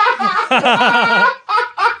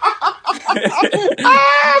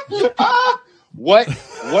 What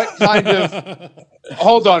kind of?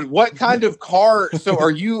 Hold on. What kind of car? So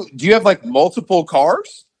do you have like multiple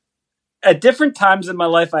cars? At different times in my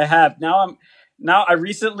life, I have. Now I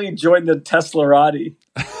recently joined the Teslarati.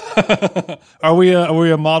 Are we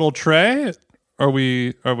a Model Trey? Are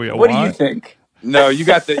we a What Y? do you think? No, you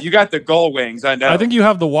got the gull wings. I know. I think you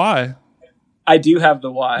have the Y. I do have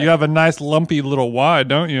the Y. You have a nice lumpy little Y,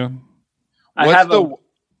 don't you? I What's have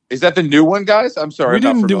is that the new one, guys? I'm sorry.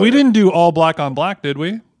 We didn't do all black on black, did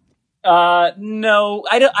we? no,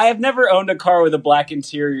 I have never owned a car with a black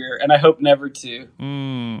interior, and I hope never to.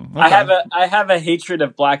 Okay. I have a hatred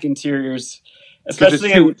of black interiors,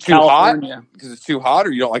 especially in too hot. California. Because it's too hot,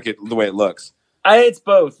 or you don't like it the way it looks. It's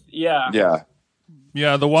both. Yeah.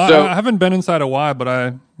 Yeah, the Y. So- I haven't been inside a Y, but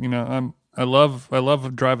I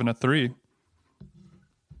love driving a 3.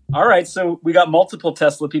 All right, so we got multiple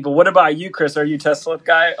Tesla people. What about you, Chris? Are you a Tesla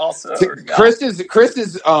guy also? or not? Chris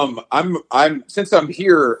is I'm since I'm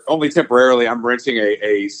here only temporarily, I'm renting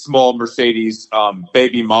a small Mercedes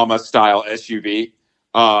baby mama style SUV.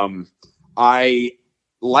 I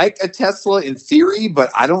like a Tesla in theory,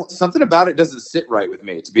 but something about it doesn't sit right with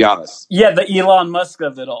me, to be honest. Yeah, the Elon Musk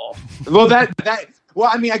of it all. Well,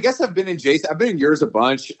 I mean, I guess I've been in yours a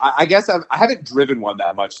bunch. I guess I haven't driven one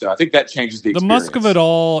that much, though. I think that changes the The experience. Musk of it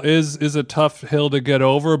all is a tough hill to get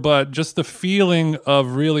over, but just the feeling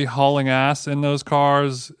of really hauling ass in those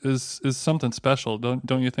cars is something special,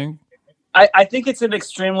 don't you think? I think it's an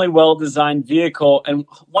extremely well-designed vehicle. And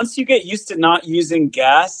once you get used to not using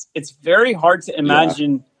gas, it's very hard to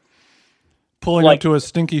imagine. Pulling up to a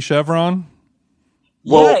stinky Chevron.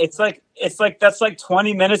 Yeah, it's like that's like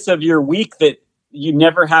 20 minutes of your week that you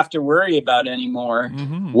never have to worry about anymore.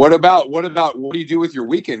 Mm-hmm. What do you do with your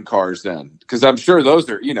weekend cars then? Because I'm sure those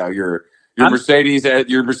are, your Mercedes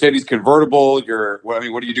convertible. What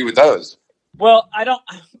do you do with those? Well, I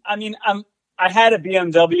had a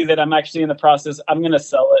BMW that I'm actually in the process. I'm going to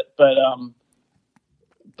sell it,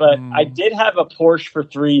 but I did have a Porsche for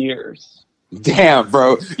 3 years. Damn,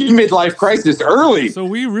 bro, you midlife crisis early. So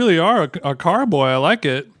we really are a car boy. I like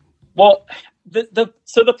it. Well, the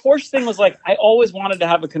Porsche thing was like, I always wanted to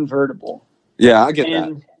have a convertible. Yeah, I get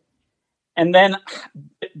that. And then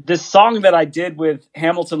this song that I did with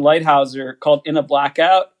Hamilton Lighthouser called "In a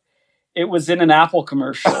Blackout," it was in an Apple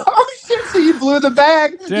commercial. Oh shit! So you blew the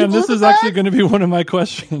bag. Dan, this is actually going to be one of my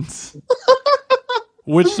questions.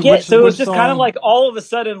 So it was just kind of like all of a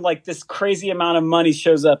sudden, like this crazy amount of money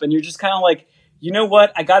shows up, and you're just kind of like, you know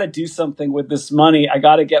what? I got to do something with this money. I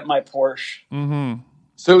got to get my Porsche. Mm-hmm.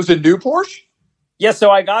 So it was a new Porsche? Yeah. So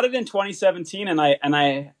I got it in 2017,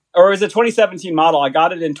 or it was a 2017 model. I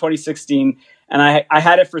got it in 2016, and I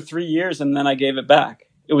had it for 3 years, and then I gave it back.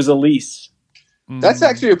 It was a lease. That's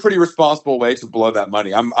actually a pretty responsible way to blow that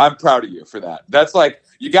money. I'm proud of you for that. That's like,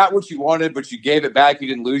 you got what you wanted, but you gave it back. You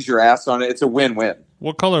didn't lose your ass on it. It's a win-win.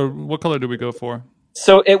 What color do we go for?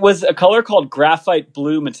 So it was a color called graphite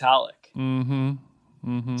blue metallic. Mm-hmm.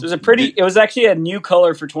 Mm-hmm. So it was actually a new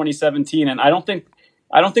color for 2017, and I don't think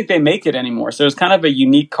they make it anymore. So it was kind of a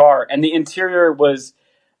unique car, and the interior was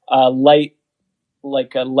light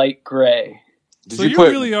gray. So you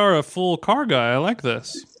really are a full car guy. I like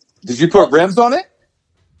this. Did you put rims on it?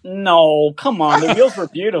 No, come on. The wheels were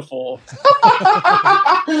beautiful.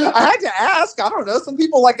 I had to ask. I don't know. Some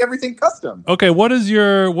people like everything custom. Okay, what is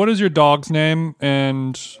your dog's name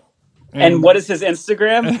and what is his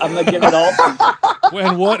Instagram? I'm gonna give it all.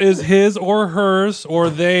 And what is his or hers or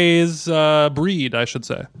they's breed? I should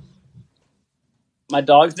say. My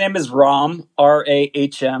dog's name is Rahm, Rahm.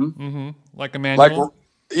 Mm-hmm. Like Emmanuel.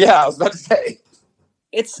 Yeah, I was about to say.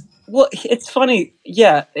 It's funny.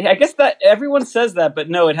 Yeah, I guess that everyone says that, but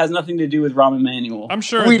no, it has nothing to do with Rahm Emanuel. I'm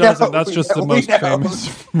sure it doesn't. That's just the most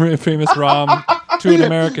famous Rahm to an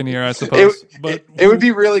American here, I suppose. But it would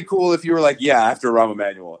be really cool if you were like, yeah, after Rahm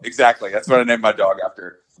Emanuel. Exactly. That's what I named my dog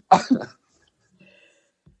after.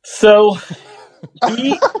 So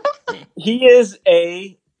he is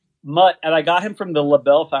a mutt, and I got him from the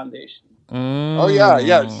LaBelle Foundation. Oh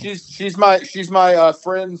yeah. She's my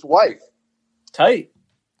friend's wife. Tight.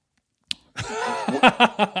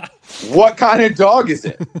 What kind of dog is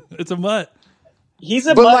it? It's a mutt. He's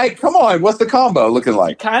a but mutt. Like, come on, what's the combo looking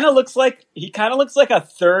like? He kind of looks like a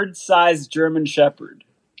third size German Shepherd.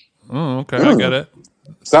 Oh, okay, I get it.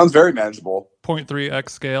 Sounds very manageable. 0.3x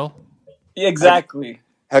scale. Exactly.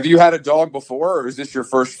 Have you had a dog before, or is this your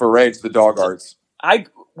first foray to the dog arts? I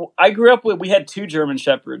grew up we had 2 German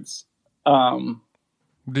Shepherds.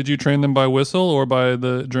 Did you train them by whistle or by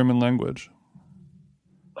the German language?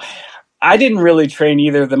 I didn't really train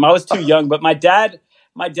either of them. I was too young, but my dad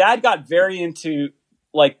got very into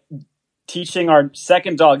like teaching our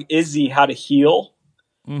second dog Izzy how to heel.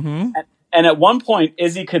 Mm-hmm. And at one point,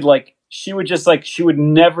 Izzy she would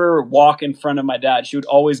never walk in front of my dad. She would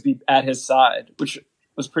always be at his side, which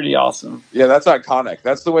was pretty awesome. Yeah, that's iconic.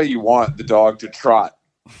 That's the way you want the dog to trot.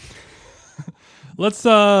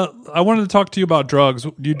 I wanted to talk to you about drugs.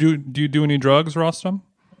 Do you do any drugs, Rostam?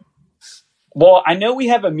 Well, I know we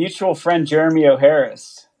have a mutual friend, Jeremy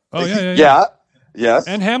O'Harris. Oh, yeah. Yeah, yes.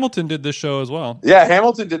 And Hamilton did this show as well. Yeah,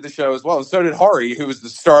 Hamilton did the show as well. And so did Hari, who was the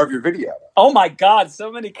star of your video. Oh, my God.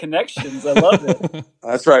 So many connections. I love it.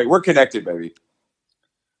 That's right. We're connected, baby.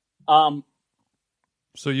 So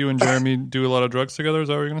you and Jeremy do a lot of drugs together? Is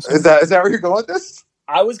that what you're going to say? Is that where you're going with this?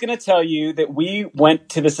 I was going to tell you that we went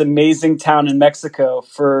to this amazing town in Mexico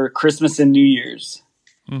for Christmas and New Year's.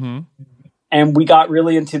 Mm-hmm. And we got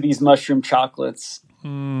really into these mushroom chocolates.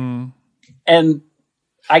 Mm. And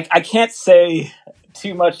I can't say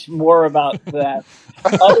too much more about that.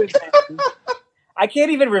 Other than, I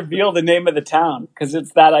can't even reveal the name of the town because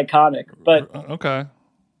it's that iconic. But okay,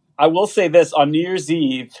 I will say this: on New Year's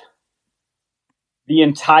Eve, the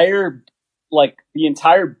entire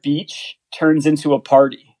beach turns into a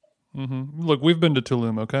party. Mm-hmm. Look, we've been to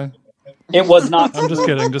Tulum, okay? It was not. I'm just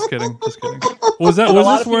kidding. Was a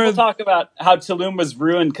lot of people talk about how Tulum was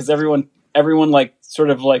ruined because everyone sort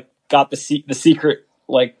of got the secret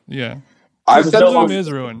yeah. Tulum is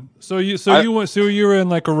ruined. So you were in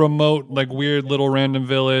like a remote, like weird little random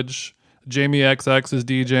village. Jamie XX is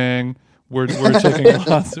DJing. We're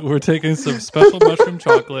taking we're taking some special mushroom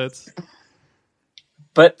chocolates.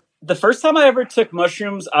 But the first time I ever took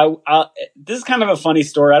mushrooms, this is kind of a funny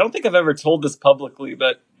story. I don't think I've ever told this publicly,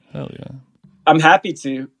 but Hell yeah. I'm happy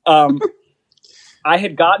to. I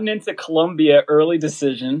had gotten into Columbia early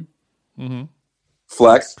decision. Mm-hmm.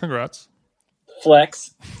 Flex. Congrats.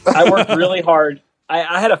 Flex. I worked really hard.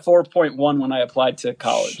 I had a 4.1 when I applied to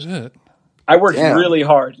college. Shit. I worked Damn. really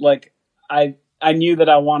hard. Like I knew that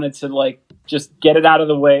I wanted to like just get it out of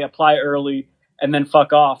the way, apply early, and then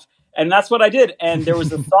fuck off. And that's what I did. And there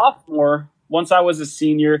was a sophomore, once I was a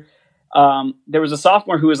senior, there was a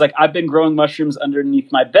sophomore who was like, I've been growing mushrooms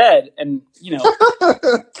underneath my bed. And, you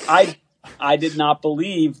know, I did not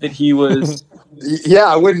believe that he was. Yeah,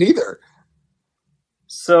 I wouldn't either.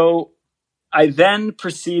 So I then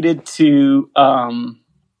proceeded to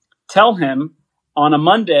tell him on a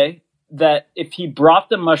Monday that if he brought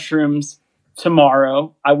the mushrooms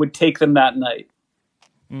tomorrow, I would take them that night.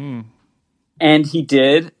 Mm. And he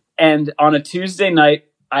did. And on a Tuesday night,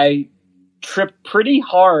 I tripped pretty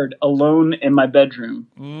hard alone in my bedroom.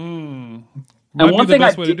 Might one be the thing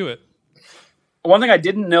best I way did- to do it. One thing I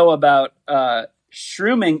didn't know about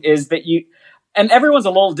shrooming is that and everyone's a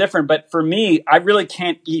little different, but for me, I really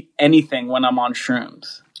can't eat anything when I'm on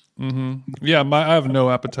shrooms. Mm-hmm. Yeah, I have no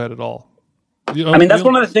appetite at all. I mean, that's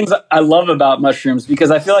one of the things I love about mushrooms because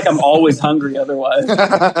I feel like I'm always hungry otherwise.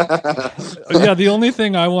 Yeah, the only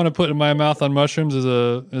thing I want to put in my mouth on mushrooms is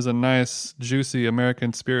a nice, juicy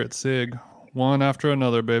American Spirit cig. One after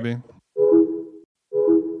another, baby.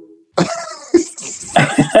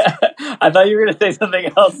 I thought you were going to say something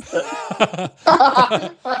else.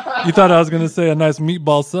 You thought I was going to say a nice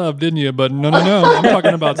meatball sub, didn't you? But no. I'm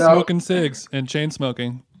talking about smoking cigs and chain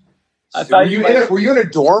smoking. I thought were you in a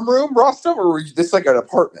dorm room, Rostam, or were this like an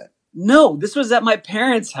apartment? No, this was at my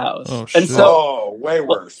parents' house. Oh, And shit. so Way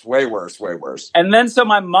worse. And then so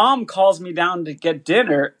my mom calls me down to get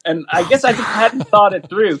dinner, and I guess I just hadn't thought it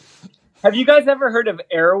through. Have you guys ever heard of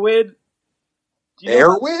Erowid?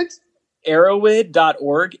 Airwid?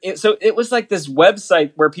 Erowid.org. It was like this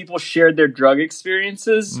website where people shared their drug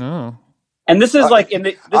experiences. No. And this is like in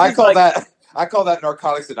the I call that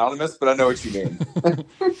Narcotics Anonymous, but I know what you mean.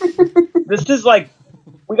 this is like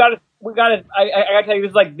we got to I got to tell you, this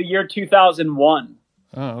is like the year 2001.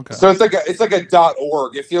 Oh, okay. So it's like a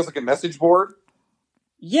 .org. It feels like a message board.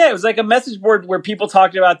 Yeah, it was like a message board where people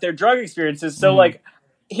talked about their drug experiences. So like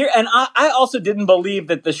here, and I also didn't believe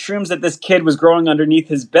that the shrooms that this kid was growing underneath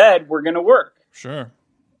his bed were going to work. Sure.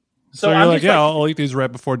 So So you're I'm like, just yeah, like- I'll eat these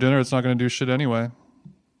right before dinner. It's not going to do shit anyway.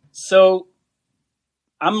 So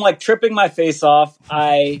I'm like tripping my face off.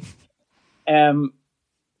 I am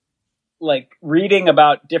like reading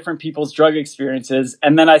about different people's drug experiences.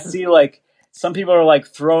 And then I see like some people are like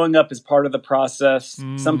throwing up as part of the process.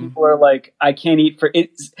 Some people are like, I can't eat for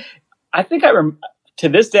it. I think to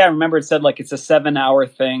this day, I remember it said like it's a 7-hour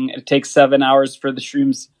thing. It takes 7 hours for the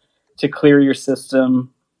shrooms to clear your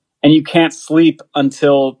system. And you can't sleep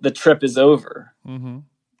until the trip is over. Mm-hmm.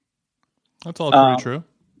 That's all pretty true.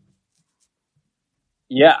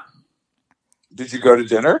 Yeah. Did you go to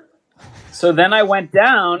dinner? So then I went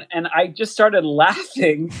down and I just started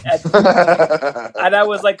laughing and I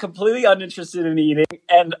was like completely uninterested in eating.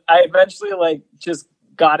 And I eventually like just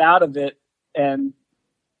got out of it and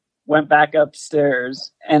went back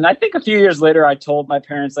upstairs. And I think a few years later, I told my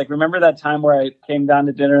parents, like, remember that time where I came down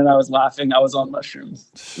to dinner and I was laughing? I was on mushrooms.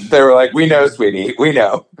 They were like, "We know, sweetie. We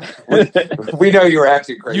know. We know you were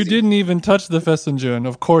acting crazy." You didn't even touch the Fessenjun.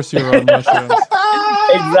 Of course you were on mushrooms.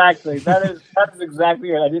 Exactly. That is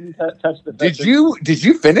exactly it. I didn't touch the Did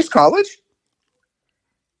you finish college?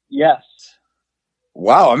 Yes.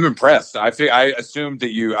 Wow, I'm impressed. I assumed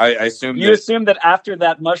that you. I assumed You assumed that after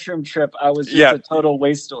that mushroom trip, I was just a total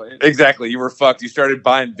wasteoid. Exactly. You were fucked. You started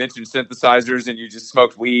buying vintage synthesizers and you just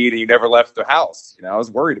smoked weed and you never left the house. You know, I was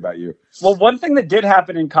worried about you. Well, one thing that did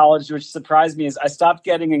happen in college, which surprised me, is I stopped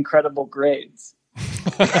getting incredible grades.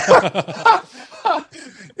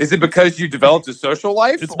 Is it because you developed a social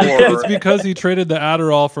life? It's because he traded the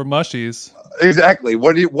Adderall for mushies. Exactly.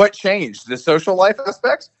 What changed? The social life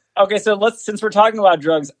aspect? Okay, so since we're talking about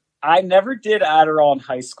drugs, I never did Adderall in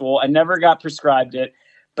high school. I never got prescribed it.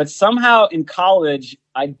 But somehow in college,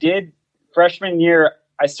 I did. Freshman year,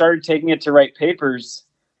 I started taking it to write papers.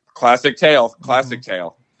 Classic tale.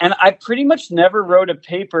 And I pretty much never wrote a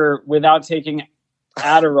paper without taking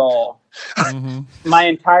Adderall my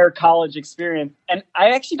entire college experience. And I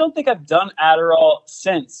actually don't think I've done Adderall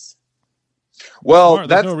since. Well, There's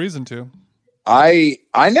that's no reason to. I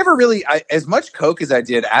never really as much coke as I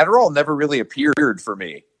did. Adderall never really appeared for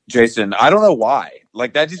me, Jason. I don't know why.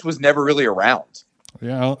 Like that just was never really around.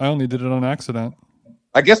 Yeah, I only did it on accident.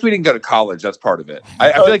 I guess we didn't go to college. That's part of it.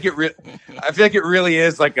 I feel like I feel like it really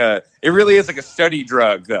is like a study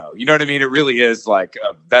drug, though. You know what I mean? It really is like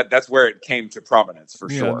that. That's where it came to prominence for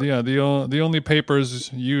sure. Yeah. The only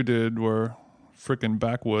papers you did were freaking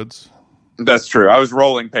backwoods. That's true. I was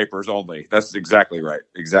rolling papers only. That's exactly right.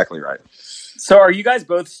 Exactly right. So, are you guys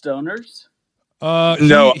both stoners?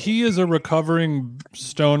 No. He is a recovering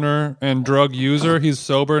stoner and drug user. He's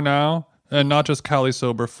sober now, and not just Cali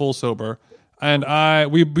sober, full sober.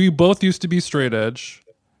 And we both used to be straight edge,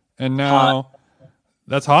 and now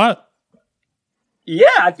that's hot. Yeah,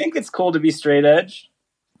 I think it's cool to be straight edge.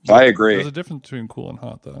 I agree. There's a difference between cool and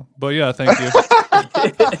hot, though. But yeah, thank you.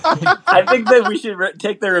 I think that we should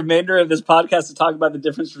take the remainder of this podcast to talk about the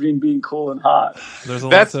difference between being cool and hot. There's a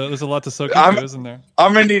lot to soak into, isn't there?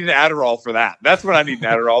 I'm gonna need an Adderall for that. That's what I need an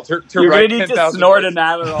Adderall to You're write gonna need 10,000 to snort words. an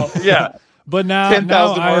Adderall. Yeah. But now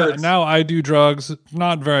 10,000 words. I do drugs,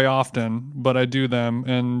 not very often, but I do them,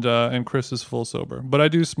 and Chris is full sober. But I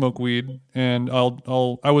do smoke weed, and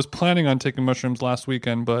I was planning on taking mushrooms last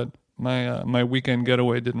weekend, but my weekend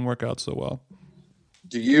getaway didn't work out so well.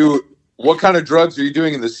 What kind of drugs are you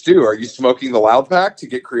doing in the stew? Are you smoking the loud pack to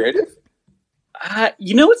get creative?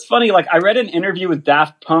 You know what's funny? Like, I read an interview with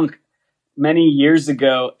Daft Punk many years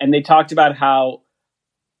ago, and they talked about how,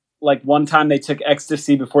 like, one time they took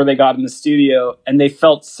ecstasy before they got in the studio, and they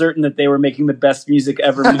felt certain that they were making the best music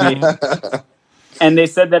ever made. And they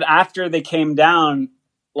said that after they came down,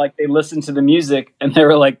 like, they listened to the music, and they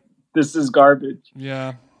were like, this is garbage.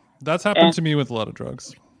 Yeah, that's happened to me with a lot of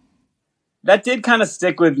drugs. That did kind of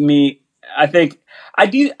stick with me. I think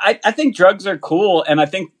drugs are cool, and I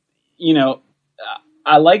think,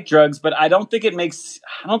 I like drugs, but I don't think it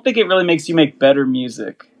really makes you make better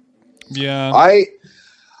music. Yeah.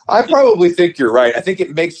 I probably think you're right. I think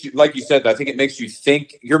it makes you, like you said, I think it makes you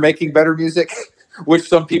think you're making better music, which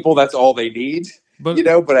some people, that's all they need. But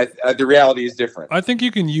the reality is different. I think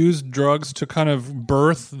you can use drugs to kind of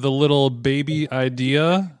birth the little baby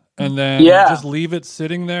idea and then just leave it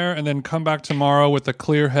sitting there and then come back tomorrow with a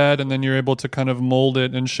clear head, and then you're able to kind of mold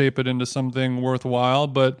it and shape it into something worthwhile.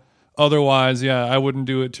 But otherwise, I wouldn't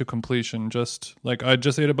do it to completion. Just like, I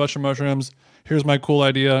just ate a bunch of mushrooms. Here's my cool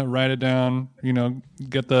idea. Write it down.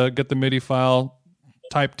 Get the MIDI file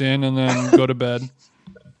typed in, and then go to bed.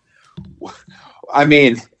 I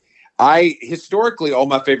mean, historically, all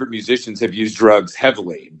my favorite musicians have used drugs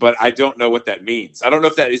heavily, but I don't know what that means. I don't know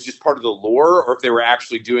if that is just part of the lore, or if they were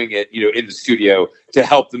actually doing it, in the studio to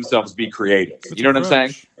help themselves be creative. You know what I'm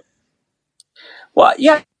saying? Well,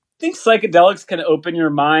 yeah, I think psychedelics can open your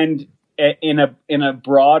mind in a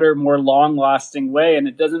broader, more long-lasting way, and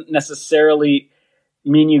it doesn't necessarily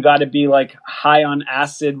mean you got to be like high on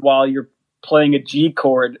acid while you're playing a G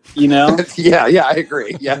chord, Yeah, I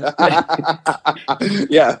agree. Yeah,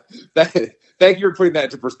 yeah. Thank you for putting that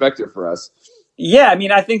into perspective for us. Yeah, I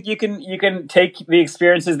mean, I think you can take the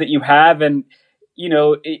experiences that you have and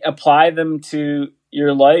apply them to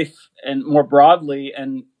your life and more broadly,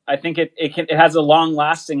 and I think it has a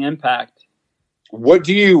long-lasting impact.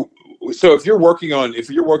 So if you're working on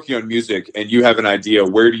music and you have an idea,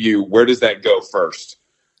 where does that go first?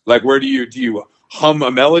 Like, where do you hum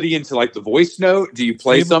a melody into like the voice note? Do you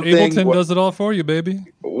play something? Ableton does it all for you, baby.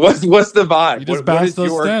 What's the vibe? You just bounce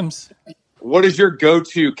those stems. What is your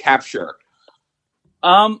go-to capture?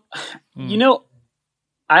 I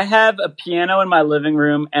have a piano in my living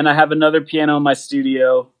room and I have another piano in my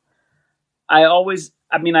studio. I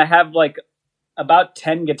have like about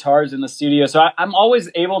 10 guitars in the studio. So I'm always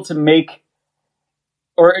able to make,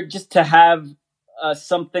 or just to have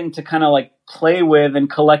something to kind of like play with and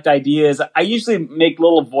collect ideas. I usually make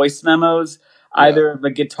little voice memos, either of a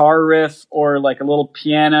guitar riff or like a little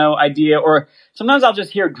piano idea, or sometimes I'll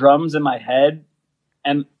just hear drums in my head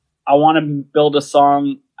and I want to build a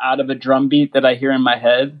song out of a drum beat that I hear in my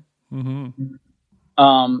head. Mm-hmm.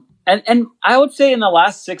 And I would say in the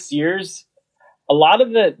last 6 years, a lot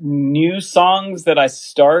of the new songs that I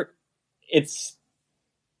start, it's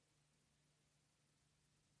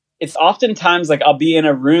oftentimes like I'll be in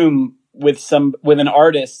a room with an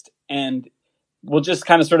artist and we'll just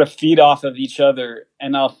kind of sort of feed off of each other.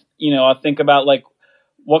 And I'll think about like,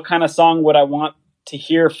 what kind of song would I want to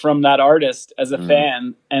hear from that artist as a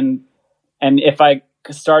fan? And if I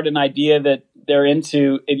start an idea that they're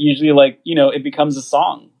into, it usually it becomes a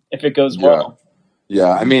song if it goes well.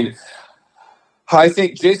 Yeah. I mean, I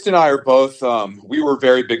think Jason and I are both, we were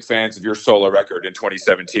very big fans of your solo record in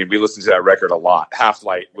 2017. We listened to that record a lot.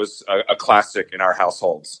 Half-Light was a classic in our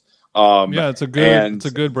households. It's a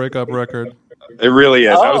good breakup record. It really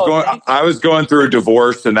is. Oh, I was going through a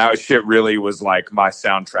divorce, and that shit really was like my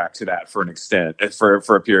soundtrack to that for an extent, for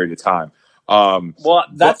a period of time. Well,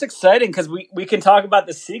 that's exciting because we can talk about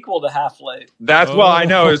the sequel to Half-Life. That's well, I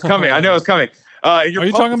know it's coming. Are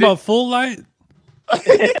you talking about Full Light?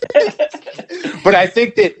 But I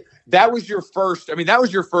think that was your first. I mean, that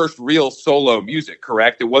was your first real solo music,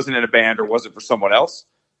 correct? It wasn't in a band, or was it for someone else?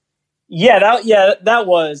 That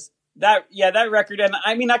was that. Yeah, that record. And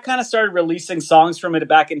I mean, I kind of started releasing songs from it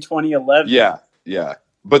back in 2011. Yeah.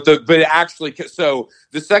 But it actually, so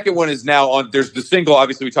the second one is now on. There's the single,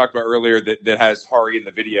 obviously we talked about earlier that has Hari in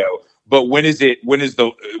the video. But when is it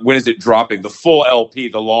dropping? The full LP,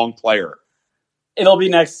 the long player. It'll be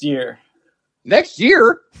next year. Next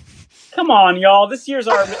year? Come on, y'all. This year's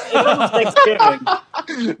it's almost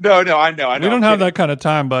Thanksgiving. No, I know. We don't have that kind of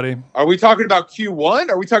time, buddy. Are we talking about Q1?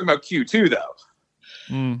 Or are we talking about Q2 though?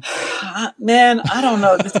 Man, I don't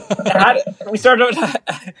know.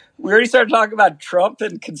 We already started talking about Trump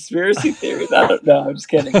and conspiracy theories. I don't know. I'm just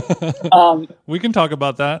kidding. We can talk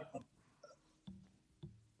about that.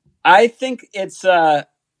 I think it's.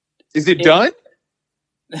 Is it done?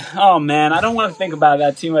 Oh man, I don't want to think about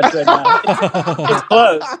that too much right now. It's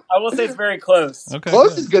close. I will say it's very close. Okay,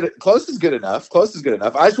 close is good. Close is good enough. Close is good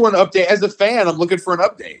enough. I just want an update. As a fan, I'm looking for an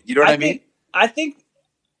update. You know what I mean? I think.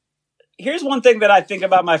 Here's one thing that I think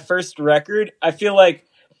about my first record. I feel like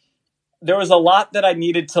there was a lot that I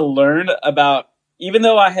needed to learn about. Even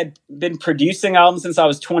though I had been producing albums since I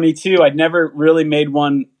was 22, I'd never really made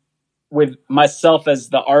one with myself as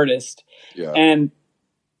the artist. Yeah. And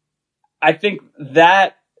I think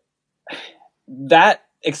that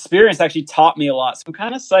experience actually taught me a lot. So I'm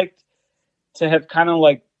kind of psyched to have kind of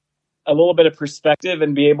like a little bit of perspective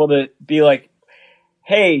and be able to be like,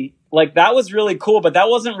 hey, like that was really cool, but that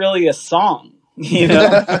wasn't really a song, you know?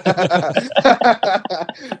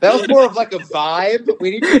 That was more of like a vibe.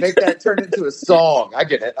 We need to make that turn into a song. I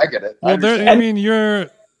get it. Well,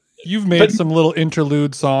 you've made some little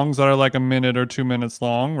interlude songs that are like a minute or 2 minutes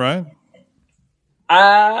long, right?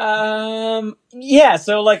 Yeah.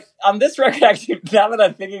 So like on this record, actually, now that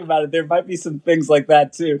I'm thinking about it, there might be some things like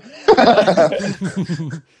that too.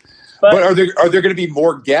 But are there going to be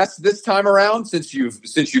more guests this time around since you've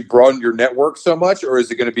broadened your network so much, or is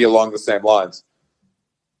it going to be along the same lines?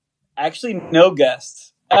 Actually, no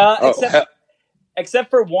guests. Except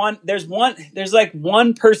for one. There's like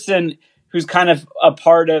one person who's kind of a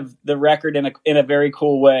part of the record in a very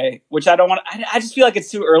cool way, which I don't want. I just feel like it's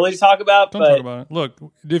too early to talk about. Don't talk about it. Look,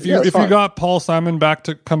 if you got Paul Simon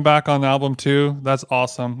to come back on album 2, that's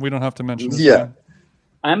awesome. We don't have to mention this. Yeah.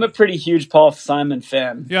 I'm a pretty huge Paul Simon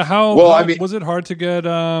fan. Yeah, was it hard to get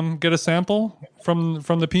a sample from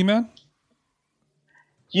the P-Man?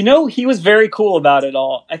 You know, he was very cool about it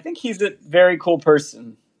all. I think he's a very cool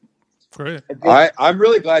person. Great. I'm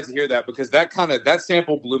really glad to hear that because that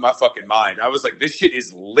sample blew my fucking mind. I was like, this shit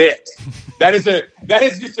is lit. That is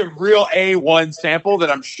just a real A1 sample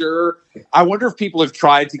that I'm sure. I wonder if people have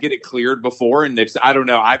tried to get it cleared before, and I don't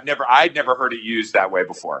know. I'd never heard it used that way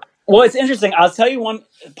before. Well, it's interesting. I'll tell you one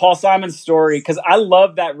Paul Simon story because I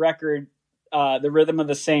love that record, The Rhythm of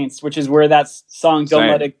the Saints, which is where that song "Don't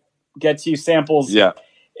Let It Get to You" samples. Yeah,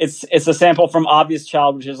 it's a sample from Obvious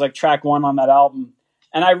Child, which is like track 1 on that album.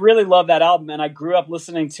 And I really love that album, and I grew up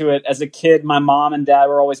listening to it as a kid. My mom and dad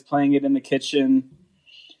were always playing it in the kitchen.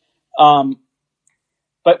 But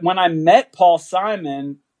when I met Paul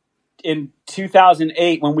Simon in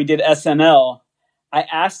 2008 when we did SNL, I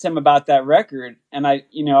asked him about that record, and I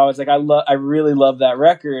was like, I really love that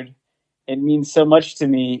record. It means so much to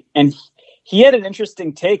me. And he had an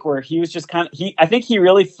interesting take where he was just I think he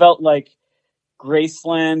really felt like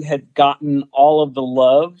Graceland had gotten all of the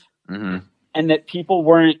love. Mm-hmm. And that people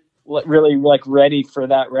weren't really like ready for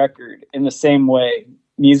that record in the same way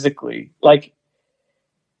musically. Like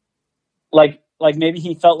maybe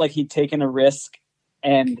he felt like he'd taken a risk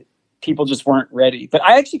and people just weren't ready. But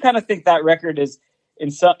I actually kind of think that record is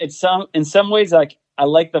in some ways like I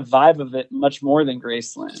like the vibe of it much more than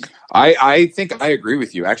Graceland. I think I agree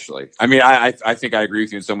with you, actually. I mean, I think I agree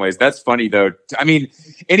with you in some ways. That's funny, though. I mean,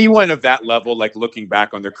 anyone of that level, like looking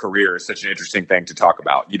back on their career is such an interesting thing to talk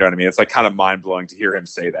about. You know what I mean? It's like kind of mind-blowing to hear him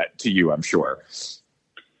say that to you, I'm sure.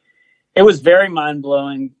 It was very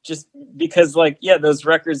mind-blowing just because, like, yeah, those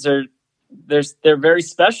records they're very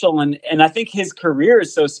special. And I think his career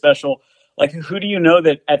is so special. Like, who do you know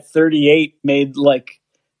that at 38 made, like,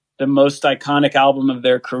 the most iconic album of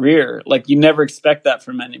their career? Like, you never expect that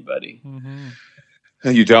from anybody. Mm-hmm.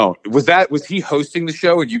 You don't. Was he hosting the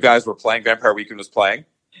show and you guys were playing? Vampire Weekend was playing?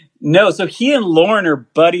 No, so he and Lauren are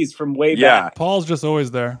buddies from way back. Paul's just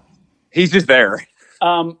always there. He's just there.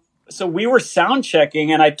 so we were sound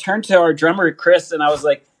checking, and I turned to our drummer Chris, and I was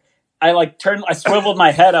like, I swiveled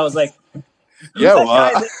my head. I was like, Yeah,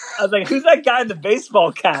 I was like, who's that guy in the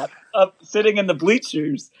baseball cap up sitting in the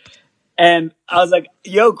bleachers? And I was like,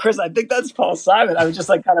 yo, Chris, I think that's Paul Simon. I was just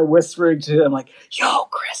like kind of whispering to him, like, yo,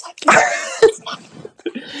 Chris, I think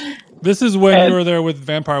This is when you were there with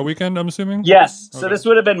Vampire Weekend, I'm assuming? Yes. So this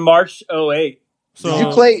would have been March 2008. So, Did you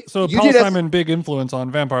play? So you Paul did Simon, big influence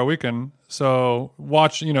on Vampire Weekend. So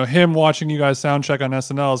him watching you guys sound check on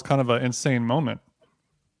SNL is kind of an insane moment.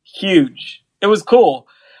 Huge. It was cool.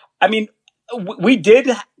 I mean, we did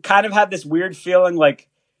kind of have this weird feeling like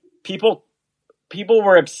people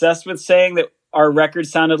were obsessed with saying that our record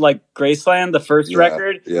sounded like Graceland, the first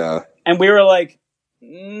record. Yeah. And we were like,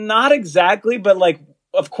 not exactly, but like,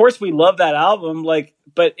 of course we love that album, like,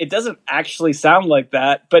 but it doesn't actually sound like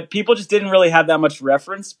that. But people just didn't really have that much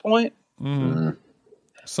reference point. Mm.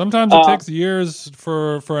 Sometimes it takes years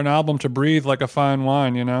for an album to breathe like a fine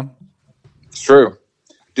wine, you know? It's true.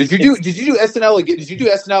 Did you do SNL again? Did you do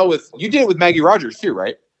SNL you did it with Maggie Rogers too,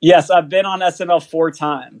 right? Yes, I've been on SNL 4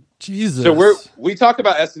 times. Jesus. So we talk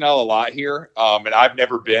about SNL a lot here, and I've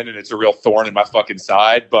never been, and it's a real thorn in my fucking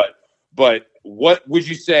side. But what would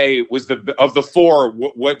you say was of the 4?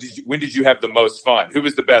 When did you have the most fun? Who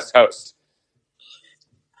was the best host?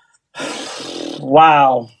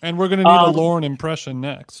 Wow. And we're gonna need a Lorne impression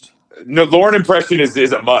next. No, Lorne impression is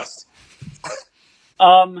a must.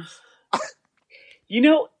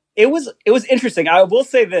 It was interesting. I will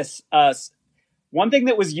say this. One thing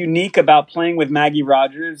that was unique about playing with Maggie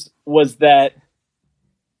Rogers was that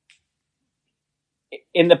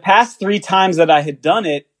in the past 3 times that I had done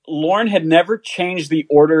it, Lorne had never changed the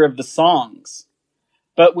order of the songs.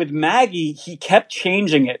 But with Maggie, he kept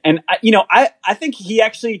changing it. And, I think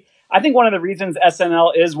I think one of the reasons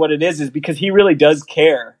SNL is what it is because he really does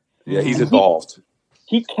care. Yeah, he's involved.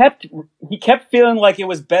 He kept feeling like it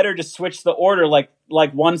was better to switch the order. Like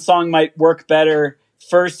one song might work better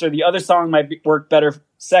first, or the other song might work better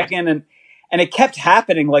second, and it kept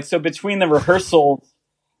happening. Like, so between the rehearsals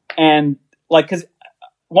and like, because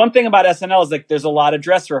one thing about SNL is like there's a lot of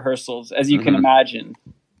dress rehearsals, as you can imagine.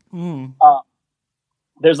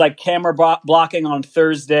 There's like camera blocking on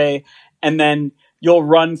Thursday, and then you'll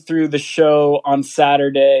run through the show on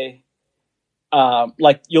Saturday.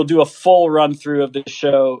 Like you'll do a full run through of the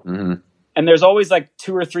show, and there's always like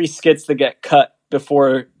 2 or 3 skits that get cut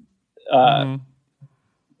before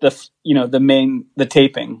the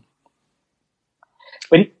taping.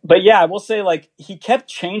 But yeah, I will say like he kept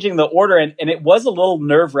changing the order, and it was a little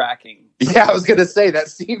nerve-wracking. Yeah, I was gonna say that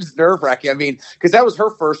seems nerve-wracking. I mean, because that was her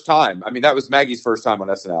first time. I mean, that was Maggie's first time on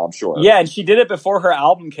SNL, I'm sure. Yeah, and she did it before her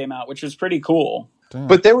album came out, which was pretty cool. Damn.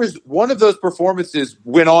 But there was one of those performances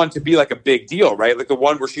went on to be like a big deal, right? Like the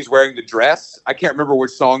one where she's wearing the dress. I can't remember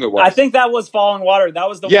which song it was. I think that was Falling Water. That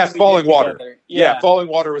was the yes, one. Falling Water. Yeah, Falling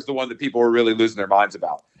Water was the one that people were really losing their minds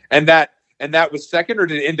about. And that was second, or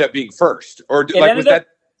did it end up being first? Or It ended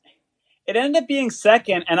up being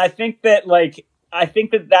second, and I think that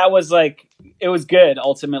that was like it was good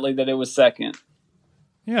ultimately that it was second.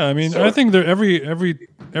 Yeah, I mean, I think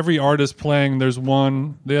every artist playing, there's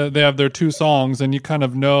one. They have their 2 songs, and you kind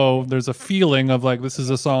of know there's a feeling of like this is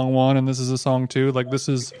a song 1 and this is a song 2. Like this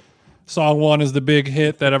is song 1 is the big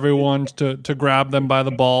hit that everyone to grab them by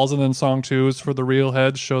the balls, and then song 2 is for the real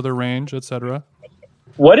heads, show their range, etc.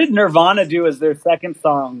 What did Nirvana do as their second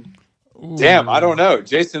song? Ooh. Damn, I don't know.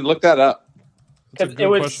 Jason, look that up. Because it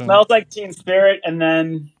was question. Smells Like Teen Spirit, and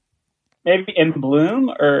then maybe In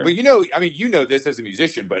Bloom, or But this as a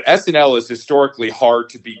musician, but SNL is historically hard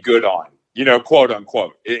to be good on, quote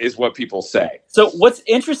unquote, is what people say. So what's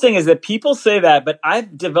interesting is that people say that, but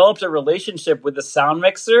I've developed a relationship with the sound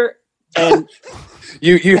mixer, and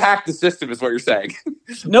You hacked the system is what you're saying.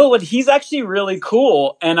 no, but he's actually really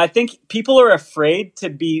cool, and I think people are afraid to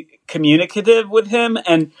be communicative with him.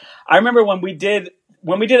 And I remember when we did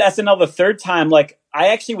SNL the 3rd time, like I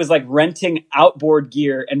actually was like renting outboard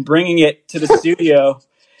gear and bringing it to the studio,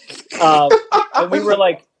 and we were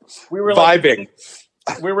vibing.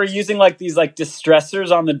 We were using like these like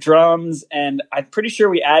distressors on the drums, and I'm pretty sure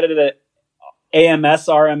we added a AMS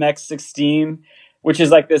RMX 16, which is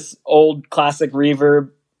like this old classic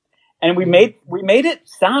reverb, and we made it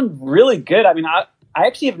sound really good. I mean, I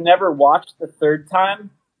actually have never watched the 3rd time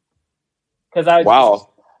because I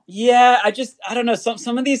don't know.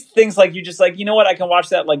 Some of these things, like you just like, you know what? I can watch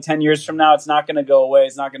that like 10 years from now. It's not going to go away.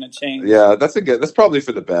 It's not going to change. Yeah, that's probably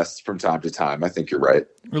for the best from time to time. I think you're right.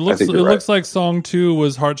 It looks like song 2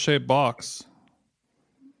 was Heart Shaped Box.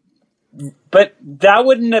 But that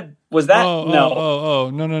wouldn't have, was that? No.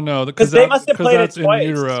 No. No. Because they must have played it twice. In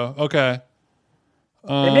utero. Okay.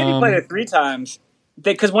 They maybe played it 3 times.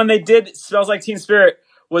 Because when they did "Smells Like Teen Spirit,"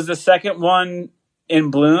 was the second one in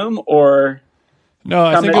Bloom or? No,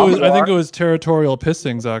 I think it was Territorial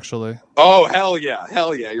Pissings actually. Oh hell yeah.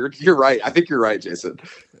 You're right. I think you're right, Jason.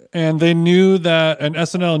 And they knew that, and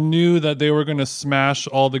SNL knew that they were going to smash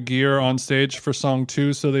all the gear on stage for song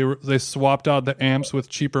 2, so they swapped out the amps with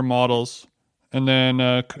cheaper models, and then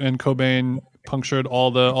and Cobain punctured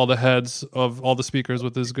all the heads of all the speakers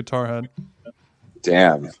with his guitar head.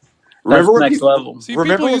 Damn. Remember when next level. See,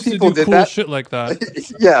 remember people when used people to do did cool that? shit like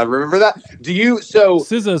that. Yeah, remember that?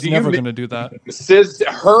 SZA's never going to do that.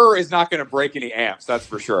 Her is not going to break any amps, that's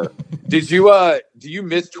for sure. Do you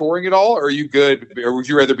miss touring at all, or are you good, or would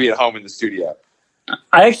you rather be at home in the studio?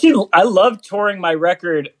 I love touring my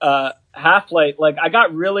record, Half Light. Like, I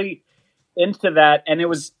got really into that, and it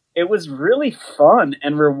was really fun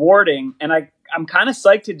and rewarding, and I'm kind of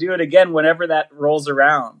psyched to do it again whenever that rolls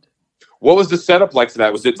around. What was the setup like for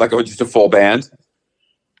that? Was it like just a full band?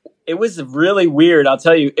 It was really weird, I'll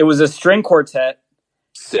tell you. It was a string quartet.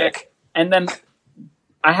 Sick. And then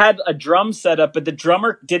I had a drum set up, but the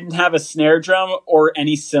drummer didn't have a snare drum or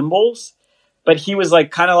any cymbals, but he was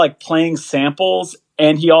like kind of like playing samples,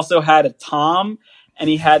 and he also had a tom, and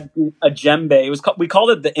he had a djembe. We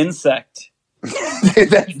called it the insect.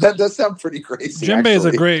 that does sound pretty crazy. Djembe is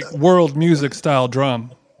a great world music style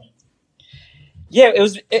drum. Yeah, it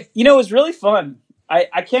was really fun.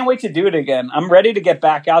 I can't wait to do it again. I'm ready to get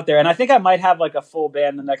back out there, and I think I might have like a full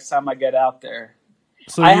band the next time I get out there.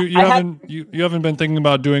 So you haven't been thinking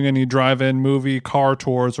about doing any drive-in movie car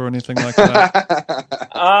tours or anything like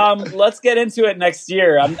that? Let's get into it next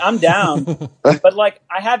year. I'm down. But like,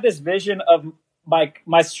 I have this vision of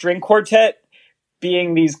my string quartet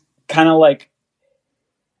being these kind of like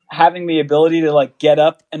having the ability to like get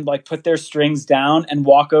up and like put their strings down and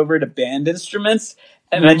walk over to band instruments,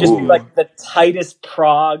 and then just be like the tightest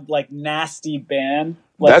prog, like nasty band.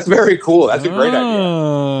 Like, that's very cool. That's a great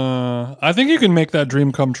idea. I think you can make that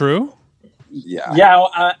dream come true. Yeah.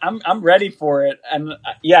 I'm ready for it, and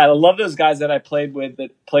I love those guys that I played with that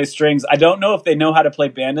play strings. I don't know if they know how to play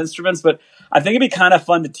band instruments, but I think it'd be kind of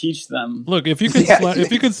fun to teach them. Look, if you could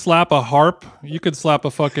if you could slap a harp, you could slap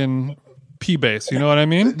a fucking P bass. You know what I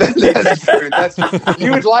mean? That's true.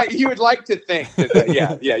 You would like to think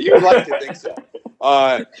that. Yeah. You would like to think so.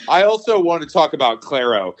 I also want to talk about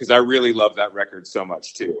Clairo because I really love that record so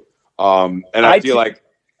much too. And I feel like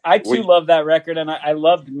I too love that record, and I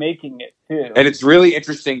loved making it too. And it's really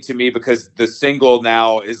interesting to me because the single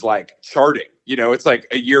now is like charting. You know, it's like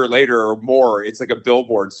a year later or more. It's like a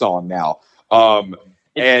Billboard song now.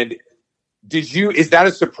 And is that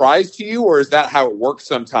a surprise to you, or is that how it works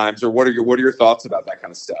sometimes, or what are your thoughts about that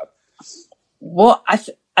kind of stuff? Well,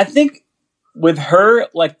 I think with her,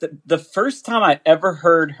 like the first time I ever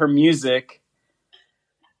heard her music,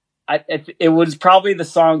 it was probably the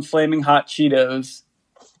song "Flaming Hot Cheetos,"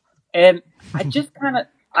 and I just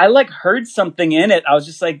heard something in it. I was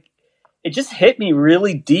just like, it just hit me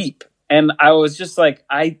really deep, and I was just like,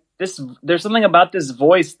 there's something about this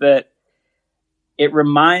voice that it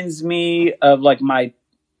reminds me of like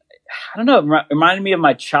it reminded me of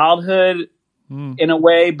my childhood in a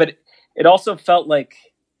way, but it also felt like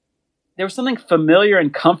there was something familiar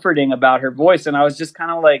and comforting about her voice. And I was just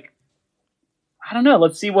kind of like, I don't know,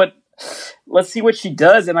 let's see what she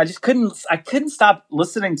does. And I couldn't stop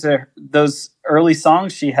listening to those early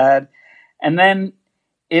songs she had. And then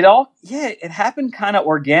it happened kind of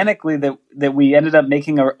organically that we ended up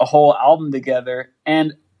making a whole album together.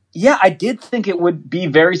 And yeah, I did think it would be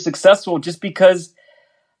very successful just because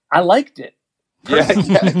I liked it. Yeah. Okay,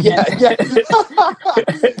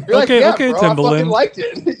 bro, Timbaland. I liked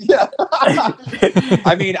it. Yeah.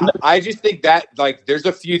 I mean, I just think that like there's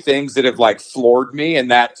a few things that have like floored me,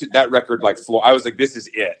 and that record like I was like, this is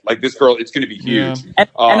it. Like this girl, it's going to be huge. Yeah.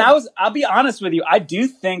 And I'll be honest with you, I do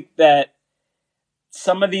think that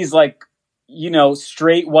some of these like,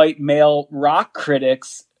 straight white male rock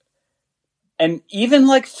critics, and even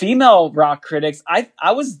like female rock critics,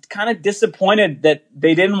 I was kind of disappointed that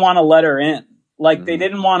they didn't want to let her in. Like they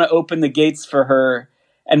didn't want to open the gates for her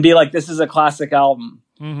and be like, this is a classic album.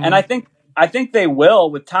 Mm-hmm. And I think they will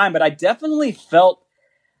with time, but I did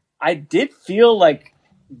feel like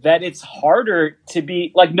that it's harder to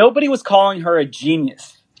be like, nobody was calling her a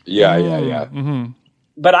genius. Yeah. Mm-hmm.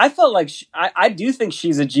 But I felt like I do think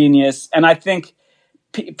she's a genius. And I think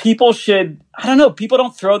people should, I don't know, people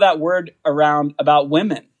don't throw that word around about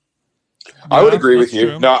women. I would agree with you.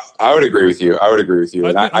 True. No, I would agree with you.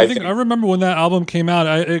 I think I remember when that album came out,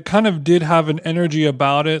 it kind of did have an energy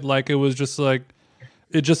about it. Like it was just like,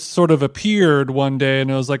 it just sort of appeared one day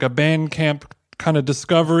and it was like a Bandcamp kind of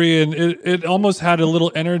discovery, and it almost had a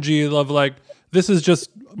little energy of like, this is just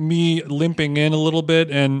me limping in a little bit,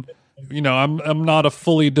 and I'm not a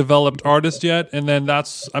fully developed artist yet, and then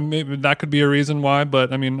maybe that could be a reason why.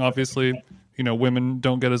 But I mean, obviously, women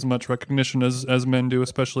don't get as much recognition as men do,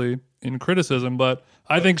 especially in criticism. But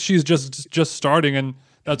I think she's just starting, and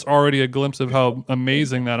that's already a glimpse of how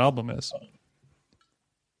amazing that album is.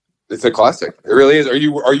 It's a classic. It really is. Are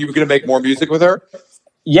you going to make more music with her?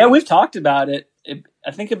 Yeah, we've talked about it.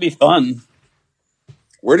 I think it'd be fun.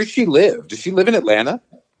 Where does she live? Does she live in Atlanta?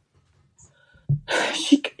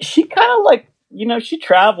 She kind of like, she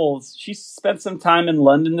travels. She spent some time in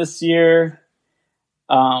London this year.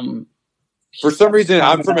 For some reason,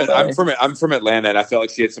 I'm from Atlanta, and I felt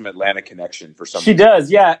like she had some Atlanta connection for some reason. She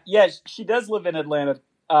does, yeah. She does live in Atlanta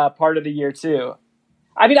part of the year too.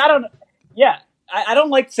 I mean, I don't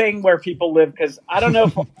like saying where people live because I don't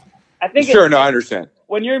know. I think I understand.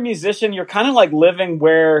 When you're a musician, you're kind of like living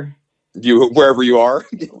wherever you are.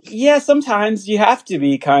 Yeah, sometimes you have to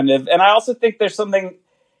be kind of, and I also think there's something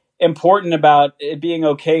important about it being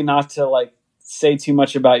okay not to like say too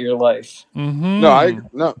much about your life. Mm-hmm.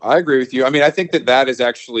 No, I agree with you. I mean, I think that is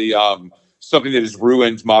actually something that has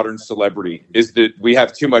ruined modern celebrity, is that we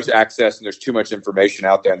have too much access and there's too much information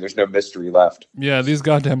out there and there's no mystery left. Yeah, these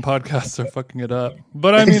goddamn podcasts are fucking it up.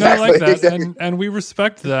 But I mean, exactly, I like that, exactly. and we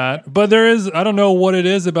respect that. But there is, I don't know what it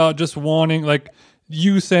is about just wanting, like,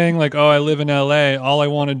 you saying like, oh, I live in LA. All I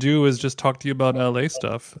want to do is just talk to you about LA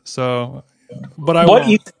stuff. So, but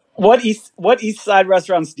what East Side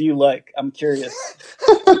restaurants do you like? I'm curious.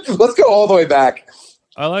 Let's go all the way back.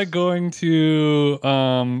 I like going to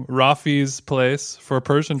Rafi's place for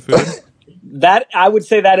Persian food. That I would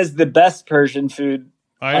say that is the best Persian food.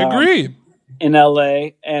 I agree. In LA,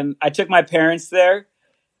 and I took my parents there,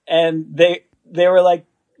 and they were like,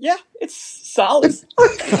 "Yeah, it's solid."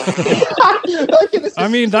 I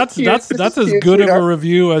mean, that's as good of a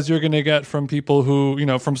review as you're going to get from people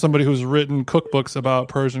who, from somebody who's written cookbooks about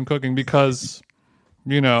Persian cooking, because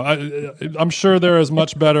I'm sure there is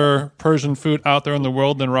much better Persian food out there in the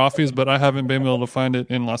world than Rafi's, but I haven't been able to find it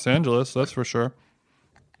in Los Angeles. That's for sure.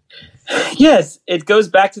 Yes, it goes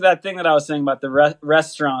back to that thing that I was saying about the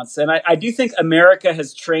restaurants. And I do think America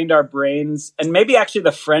has trained our brains, and maybe actually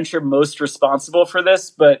the French are most responsible for this,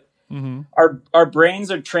 but our brains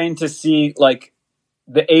are trained to see like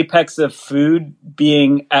the apex of food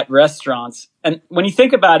being at restaurants. And when you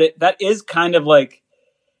think about it, that is kind of like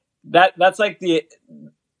that's like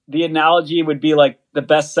the analogy would be like the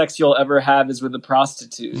best sex you'll ever have is with a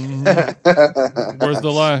prostitute. Where's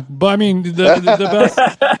the lie? But I mean,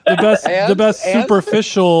 the best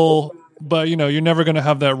superficial, but you're never going to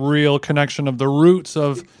have that real connection of the roots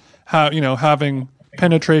of how, having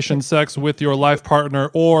penetration sex with your life partner,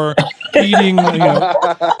 or eating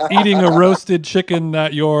a roasted chicken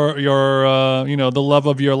that your the love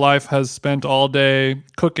of your life has spent all day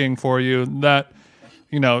cooking for you. That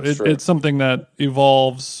it's something that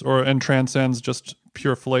evolves and transcends just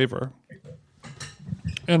pure flavor.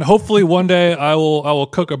 And hopefully one day I will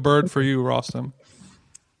cook a bird for you, Rostam.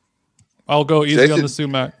 I'll go easy on the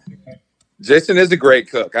sumac. Jason is a great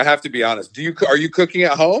cook. I have to be honest. Are you cooking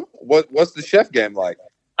at home? What's the chef game like?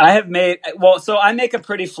 I make a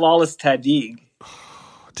pretty flawless tahdig.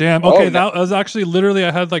 Damn. Okay, that was actually literally,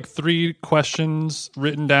 I had like 3 questions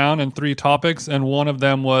written down and 3 topics, and one of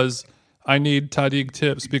them was I need tahdig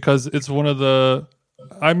tips, because it's one of the,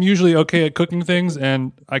 I'm usually okay at cooking things,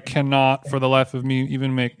 and I cannot for the life of me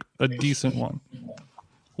even make a decent one.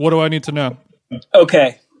 What do I need to know?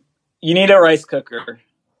 Okay. You need a rice cooker.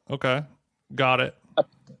 Okay. Got it.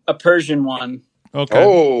 A Persian one. Okay.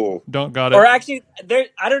 Oh. Got it. Or actually,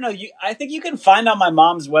 I don't know. I think you can find on my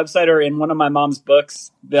mom's website or in one of my mom's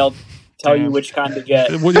books. They'll tell you which kind to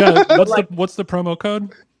get. Well, yeah. What's the promo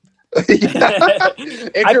code?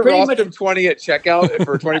 Enter Rostam20 at checkout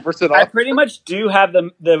for 20% off. I pretty much do have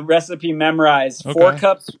the recipe memorized. Okay. 4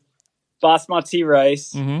 cups basmati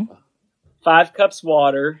rice, 5 cups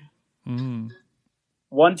water, 1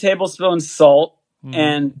 tablespoon salt,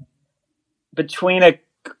 and between a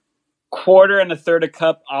quarter and a third a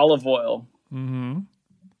cup olive oil.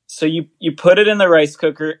 So you put it in the rice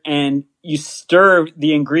cooker and you stir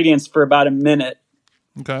the ingredients for about a minute.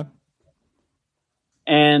 Okay.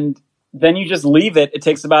 And then you just leave it. It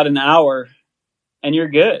takes about an hour, and you're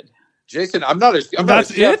good. Jason, I'm not a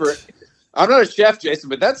chef, Jason,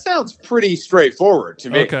 but that sounds pretty straightforward to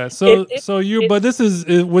me. Okay, but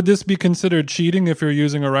would this be considered cheating if you're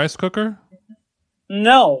using a rice cooker?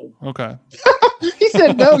 No. Okay. He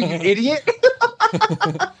said no, you idiot.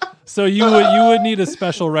 So you would need a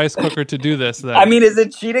special rice cooker to do this then. I mean, is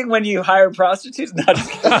it cheating when you hire prostitutes? No,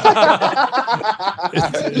 just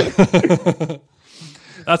kidding.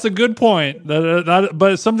 That's a good point.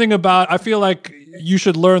 But something about, I feel like you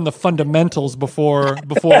should learn the fundamentals before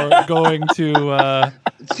going to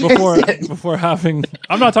before having.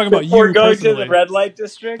 I'm not talking about Before you going personally. to the red light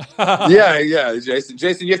district. Yeah, Jason.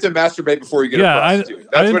 Jason, you have to masturbate before you get a prostitute.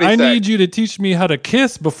 That's what he's I saying. need you to teach me how to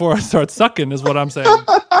kiss before I start sucking. Is what I'm saying.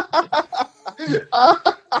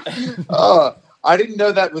 I didn't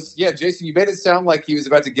know that was. Yeah, Jason, you made it sound like he was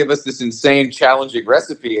about to give us this insane, challenging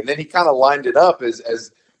recipe, and then he kind of lined it up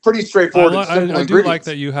as pretty straightforward. and simple I do ingredients. like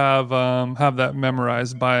that you have that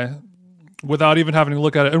memorized without even having to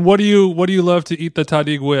look at it. And what do you love to eat the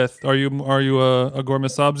tahdig with? Are you a gourmet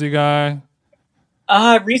sabzi guy?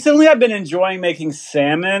 Recently, I've been enjoying making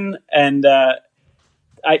salmon, and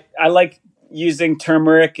I like using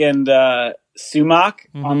turmeric and sumac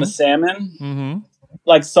on the salmon,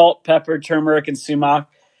 like salt, pepper, turmeric, and sumac.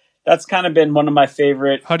 That's kind of been one of my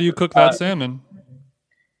favorite. How do you cook that salmon?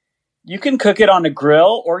 You can cook it on a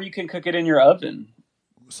grill, or you can cook it in your oven.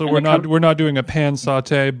 So we're not doing a pan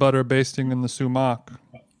saute, butter basting in the sumac.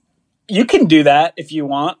 You can do that if you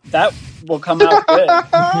want. That will come out good.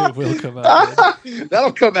 It will come out good.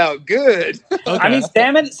 That'll come out good. Okay. I mean,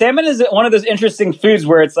 salmon is one of those interesting foods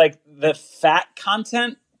where it's like the fat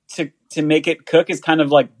content to make it cook is kind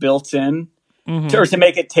of like built in, or to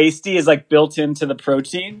make it tasty is like built into the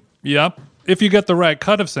protein. Yep. If you get the right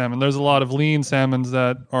cut of salmon, there's a lot of lean salmons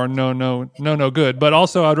that are no good. But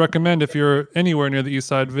also, I'd recommend if you're anywhere near the east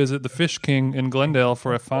side, visit the Fish King in Glendale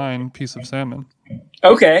for a fine piece of salmon.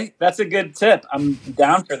 Okay, that's a good tip. I'm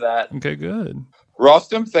down for that. Okay, good.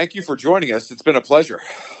 Rostam, thank you for joining us. It's been a pleasure.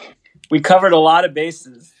 We covered a lot of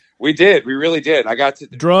bases. We did. We really did. I got to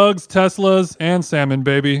Drugs, Teslas, and salmon,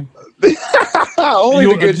 baby. only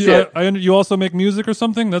the good shit. You also make music or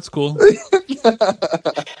something? That's cool.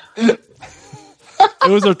 It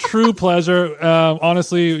was a true pleasure.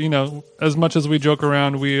 Honestly, as much as we joke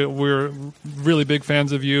around, we're really big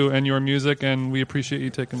fans of you and your music, and we appreciate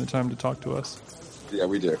you taking the time to talk to us. Yeah,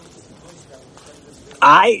 we do.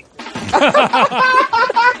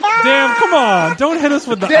 Damn, come on. Don't hit us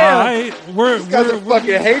with the Damn. We're a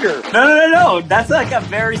fucking hater. No. That's like a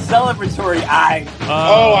very celebratory eye.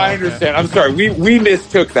 I understand. I'm sorry. We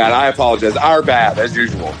mistook that. I apologize. Our bad, as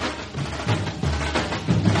usual.